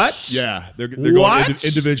 change. What? Yeah. They're going What?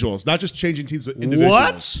 individuals, not just changing teams, but individuals.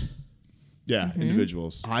 What? Yeah, Mm-hmm.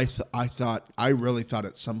 individuals. I really thought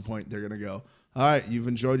at some point they're gonna go, all right, you've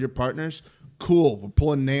enjoyed your partners? Cool. We're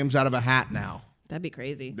pulling names out of a hat now. That'd be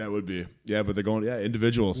crazy. That would be. Yeah, but they're going. Yeah,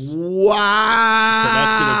 individuals. Wow. So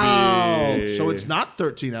that's gonna be. So it's not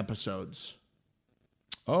 13 episodes.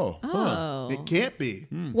 Oh. Huh. Oh. It can't be.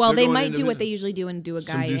 Well, They're they going might do individual- what they usually do and do a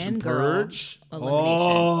guy do some and girl purge. elimination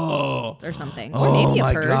Oh. or something. Or maybe a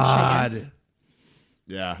my purge, God. I guess.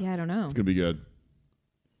 Yeah. Yeah, I don't know. It's gonna be good.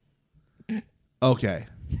 Okay.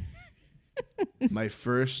 My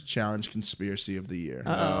first challenge conspiracy of the year.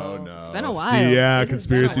 Oh no. It's been a while. Steve, yeah, It has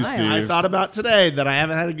conspiracy been a while. Steve. I thought about today that I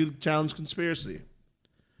haven't had a good challenge conspiracy.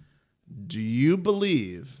 Do you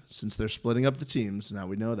believe, since they're splitting up the teams, now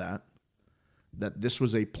we know that this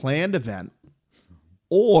was a planned event,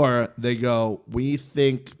 or they go, we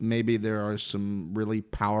think maybe there are some really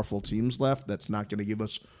powerful teams left that's not going to give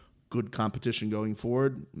us good competition going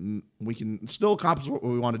forward? We can still accomplish what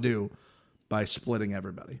we want to do by splitting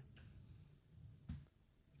everybody.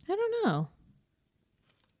 I don't know.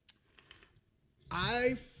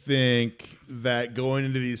 I think that going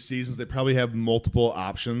into these seasons, they probably have multiple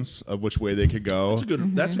options of which way they could go. That's a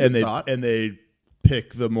good, that's a and good thought. And they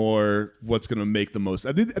pick the more what's going to make the most.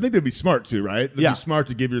 I think they'd be smart too, right? They'd be smart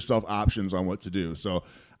to give yourself options on what to do. So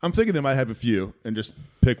I'm thinking they might have a few and just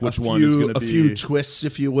pick which one is going to be. A few twists,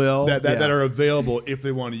 if you will. That are available if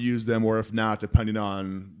they want to use them or if not, depending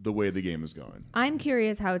on the way the game is going. I'm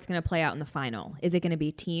curious how it's going to play out in the final. Is it going to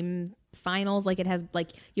be team finals like it has,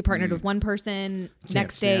 like you partnered with one person,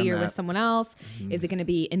 next day you're with someone else? Is it going to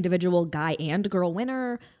be individual guy and girl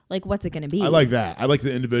winner? Like, what's it going to be? I like that. I like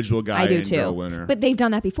the individual guy and girl winner. But they've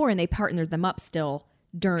done that before and they partnered them up still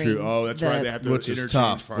during. True. Oh, that's right. They have to which is interchange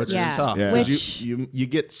tough. partners. Which is tough. Yeah. Which you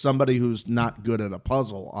get somebody who's not good at a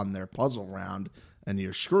puzzle on their puzzle round, and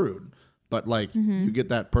you're screwed. But like you get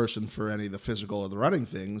that person for any of the physical or the running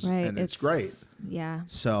things, and it's great. Yeah.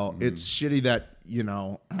 So it's shitty that I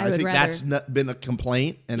would think rather- that's not been a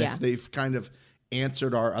complaint, and Yeah. if they've kind of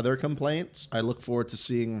answered our other complaints, I look forward to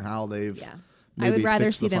seeing how they've. Yeah. Maybe I would rather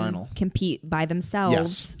fixed see the them final. compete by themselves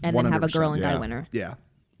Yes, and then have a girl 100%, and guy winner. Yeah,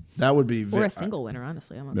 that would be Or a single winner,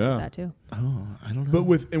 honestly. I'm okay with that too. I don't know. But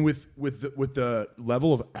with the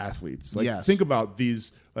level of athletes, like Yes. think about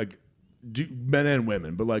these like men and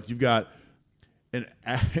women, but like you've got an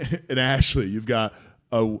Ashley, you've got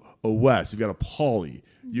a Wes, you've got a Paulie,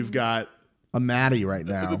 you've got a Maddie right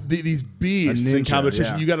now. these beasts A in ninja, competition.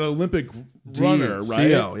 yeah. You got an Olympic runner, right?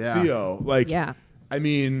 Theo, like Yeah. I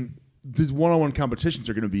mean, these one-on-one competitions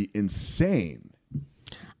are going to be insane.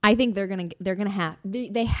 I think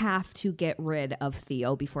they have to get rid of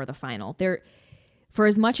Theo before the final. For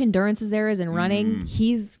as much endurance as there is in running,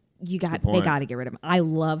 they got to get rid of him. I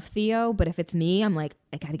love Theo, but if it's me, I'm like,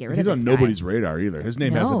 I got to get rid of He's this on guy. nobody's radar either. His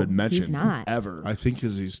name hasn't been mentioned he's not. ever. I think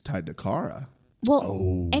because he's tied to Kara.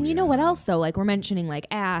 Well, and you know what else though? Like we're mentioning like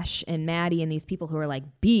Ash and Maddie and these people who are like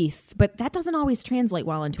beasts, but that doesn't always translate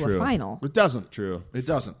well into a final. It doesn't. True. It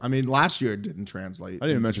doesn't. I mean, last year it didn't translate. I didn't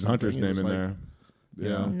even into mention Hunter's something. It name was in like- there.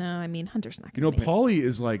 Yeah. No, I mean Hunter's not You going know, to Paulie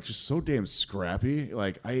is like just so damn scrappy.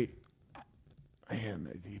 Like I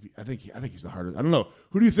think he's the hardest. I don't know.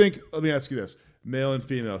 Who do you think? Let me ask you this: male and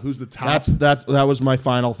female. Who's the top? That was my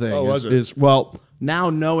final thing. Oh, was it? Well, now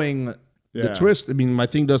knowing the Yeah. twist, I mean, my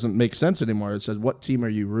thing doesn't make sense anymore. It says, what team are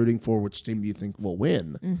you rooting for? Which team do you think will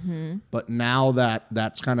win? Mm-hmm. But now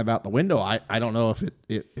that's kind of out the window, I don't know if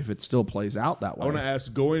it still plays out that way. I want to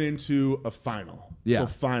ask going into a final. Yeah. So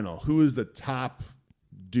final. Who is the top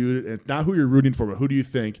dude? And not who you're rooting for, but who do you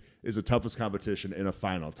think is the toughest competition in a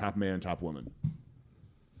final? Top man, top woman.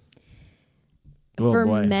 Oh, For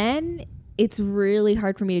boy. men, it's really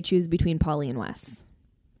hard for me to choose between Paulie and Wes.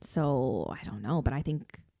 So I don't know, but I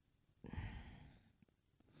think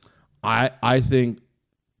I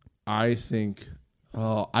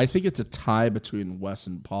think it's a tie between Wes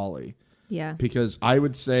and Paulie. yeah. Because I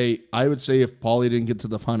would say if Paulie didn't get to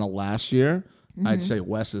the final last year, Mm-hmm. I'd say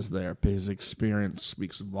Wes is there. His experience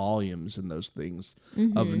speaks volumes in those things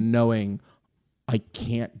Mm-hmm. of knowing I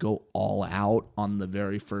can't go all out on the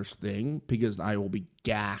very first thing because I will be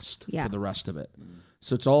gassed Yeah. for the rest of it.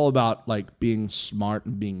 So it's all about like being smart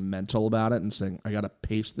and being mental about it and saying I got to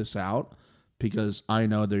pace this out because I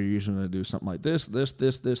know they're usually going to do something like this,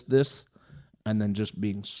 and then just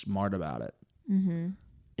being smart about it. Mm-hmm.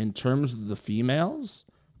 In terms of the females,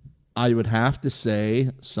 I would have to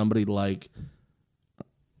say somebody like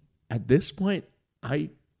at this point, I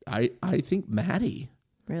think Maddie.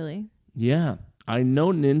 Really? Yeah. I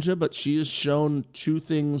know Ninja, but she has shown two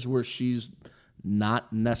things where she's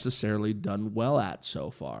not necessarily done well at so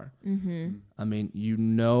far. Mm-hmm. I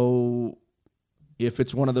mean, if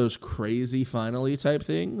it's one of those crazy finally type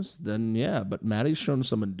things, then yeah, but Maddie's shown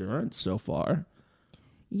some endurance so far.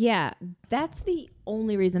 Yeah, that's the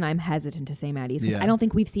only reason I'm hesitant to say Maddie's because Yeah. I don't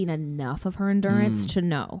think we've seen enough of her endurance to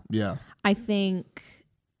know. Yeah. I think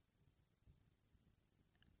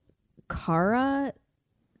Kara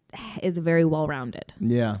is very well-rounded.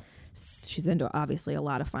 Yeah. She's been to obviously a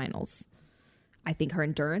lot of finals. I think her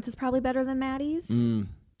endurance is probably better than Maddie's.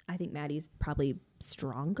 I think Maddie's probably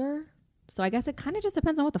stronger. So I guess it kind of just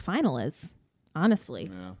depends on what the final is, honestly.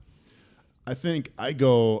 Yeah. I think I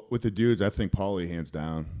go with the dudes. I think Paulie hands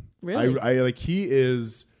down. Really? I like he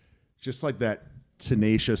is just like that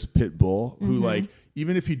tenacious pit bull who like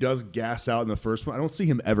even if he does gas out in the first one, I don't see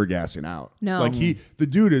him ever gassing out. No. Like the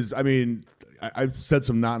dude is. I mean, I've said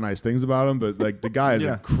some not nice things about him, but like the guy is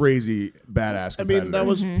Yeah. a crazy badass competitor. I mean, that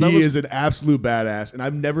was He is an absolute badass, and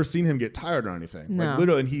I've never seen him get tired or anything. No. Like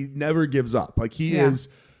literally, and he never gives up. Like he Yeah. is.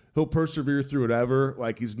 He'll persevere through whatever.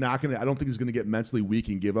 Like he's not gonna. I don't think he's gonna get mentally weak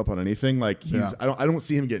and give up on anything. Like he's. Yeah. I don't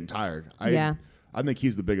see him getting tired. I think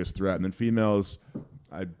he's the biggest threat. And then females,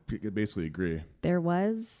 I basically agree. There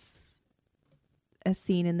was a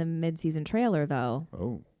scene in the mid-season trailer, though.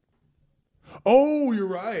 Oh, you're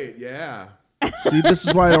right. Yeah. See, this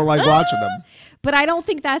is why I don't like watching them. But I don't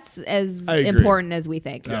think that's as I agree. important as we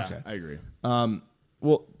think. Yeah, Okay. I agree.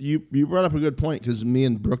 Well, you brought up a good point because me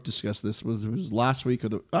and Brooke discussed this. It was last week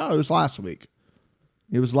it was last week.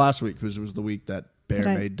 It was last week because it was the week that Bear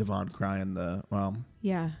made Devon cry in the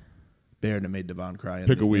Yeah. Bear made Devon cry.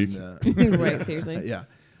 Pick a week. Right, seriously. Yeah.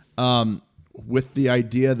 With the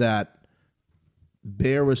idea that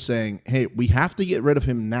Bear was saying, hey, we have to get rid of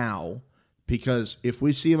him now because if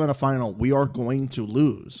we see him in a final, we are going to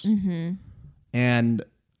lose. Mm-hmm. And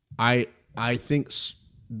I think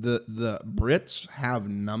the Brits have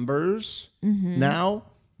numbers now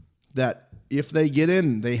that if they get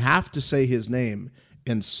in, they have to say his name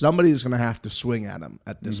and somebody's going to have to swing at him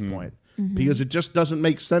at this point. Because it just doesn't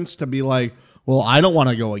make sense to be like, well, I don't want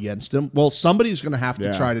to go against him. Well, somebody's going to have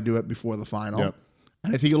to try to do it before the final. Yep.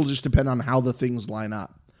 And I think it'll just depend on how the things line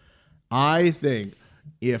up. I think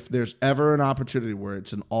if there's ever an opportunity where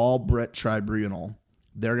it's an all-Brit tribunal,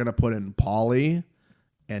 they're going to put in Paulie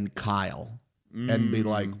and Kyle and be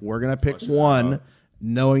like, we're going to pick one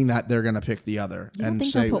knowing that they're going to pick the other. You don't and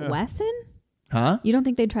think say, they'll put Wes in? huh? You don't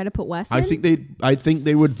think they'd try to put Wes in? I think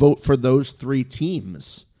they would vote for those three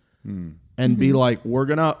teams and be like, we're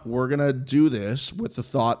gonna do this with the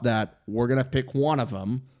thought that we're gonna pick one of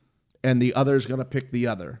them, and the other's gonna pick the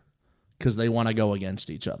other because they want to go against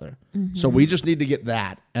each other. So we just need to get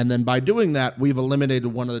that, and then by doing that, we've eliminated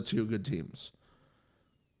one of the two good teams.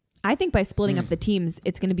 I think by splitting up the teams,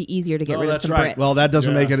 it's going to be easier to get rid of some Brits. Well, that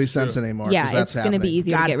doesn't make any sense anymore. Yeah, 'cause that's it's going to be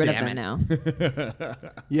easier to get rid of damn them it. now.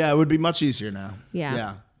 Yeah, it would be much easier now.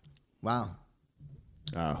 Yeah. Wow.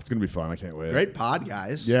 It's gonna be fun. I can't wait. Great pod,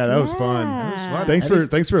 guys. Yeah, that was fun. Yeah.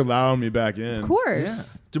 Thanks for allowing me back in. Of course. Yeah.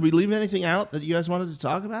 Did we leave anything out that you guys wanted to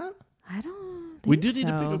talk about? I don't think We do need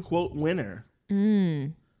to so. pick a quote winner.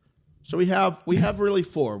 So we have really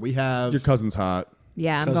four. We have Your cousin's hot.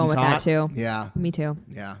 Yeah, I'm Cousin's going with hot. that too. Yeah. Me too.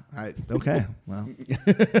 Yeah. Okay. Well,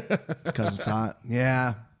 cousin's hot.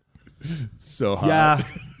 Yeah. So hot. Yeah.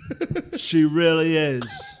 She really is.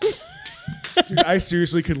 Dude, I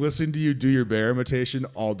seriously could listen to you do your Bear imitation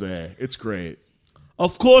all day. It's great.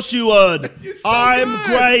 Of course you would. It's so I'm good.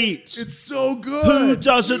 great. It's so good. Who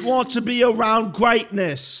doesn't want to be around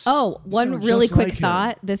greatness? Oh, one Sound really just quick like him.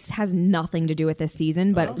 thought. This has nothing to do with this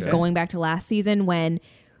season, but going back to last season when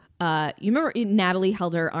you remember Natalie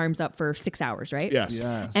held her arms up for 6 hours, right? Yes.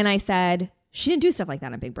 Yes. And I said, she didn't do stuff like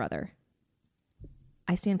that on Big Brother.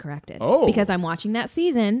 I stand corrected. Oh. Because I'm watching that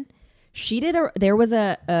season. There was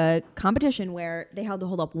a competition where they had to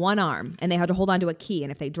hold up one arm and they had to hold onto a key.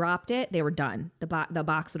 And if they dropped it, they were done. The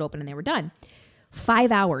box would open and they were done.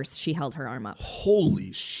 5 hours she held her arm up.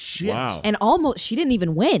 Holy shit. Wow. And she didn't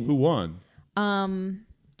even win. Who won?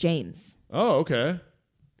 James. Oh, okay.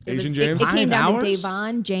 Asian It James. It came down to hours?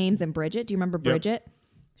 Davon, James, and Bridget. Do you remember Bridget?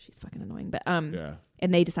 She's fucking annoying. But Yeah.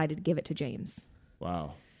 and they decided to give it to James.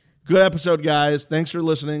 Wow. Good episode, guys. Thanks for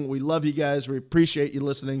listening. We love you guys. We appreciate you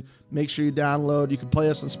listening. Make sure you download. You can play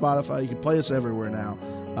us on Spotify. You can play us everywhere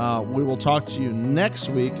now. We will talk to you next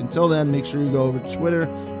week. Until then, make sure you go over to Twitter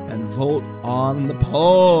and vote on the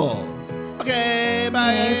poll. Okay,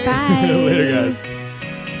 bye. Bye. Later, guys.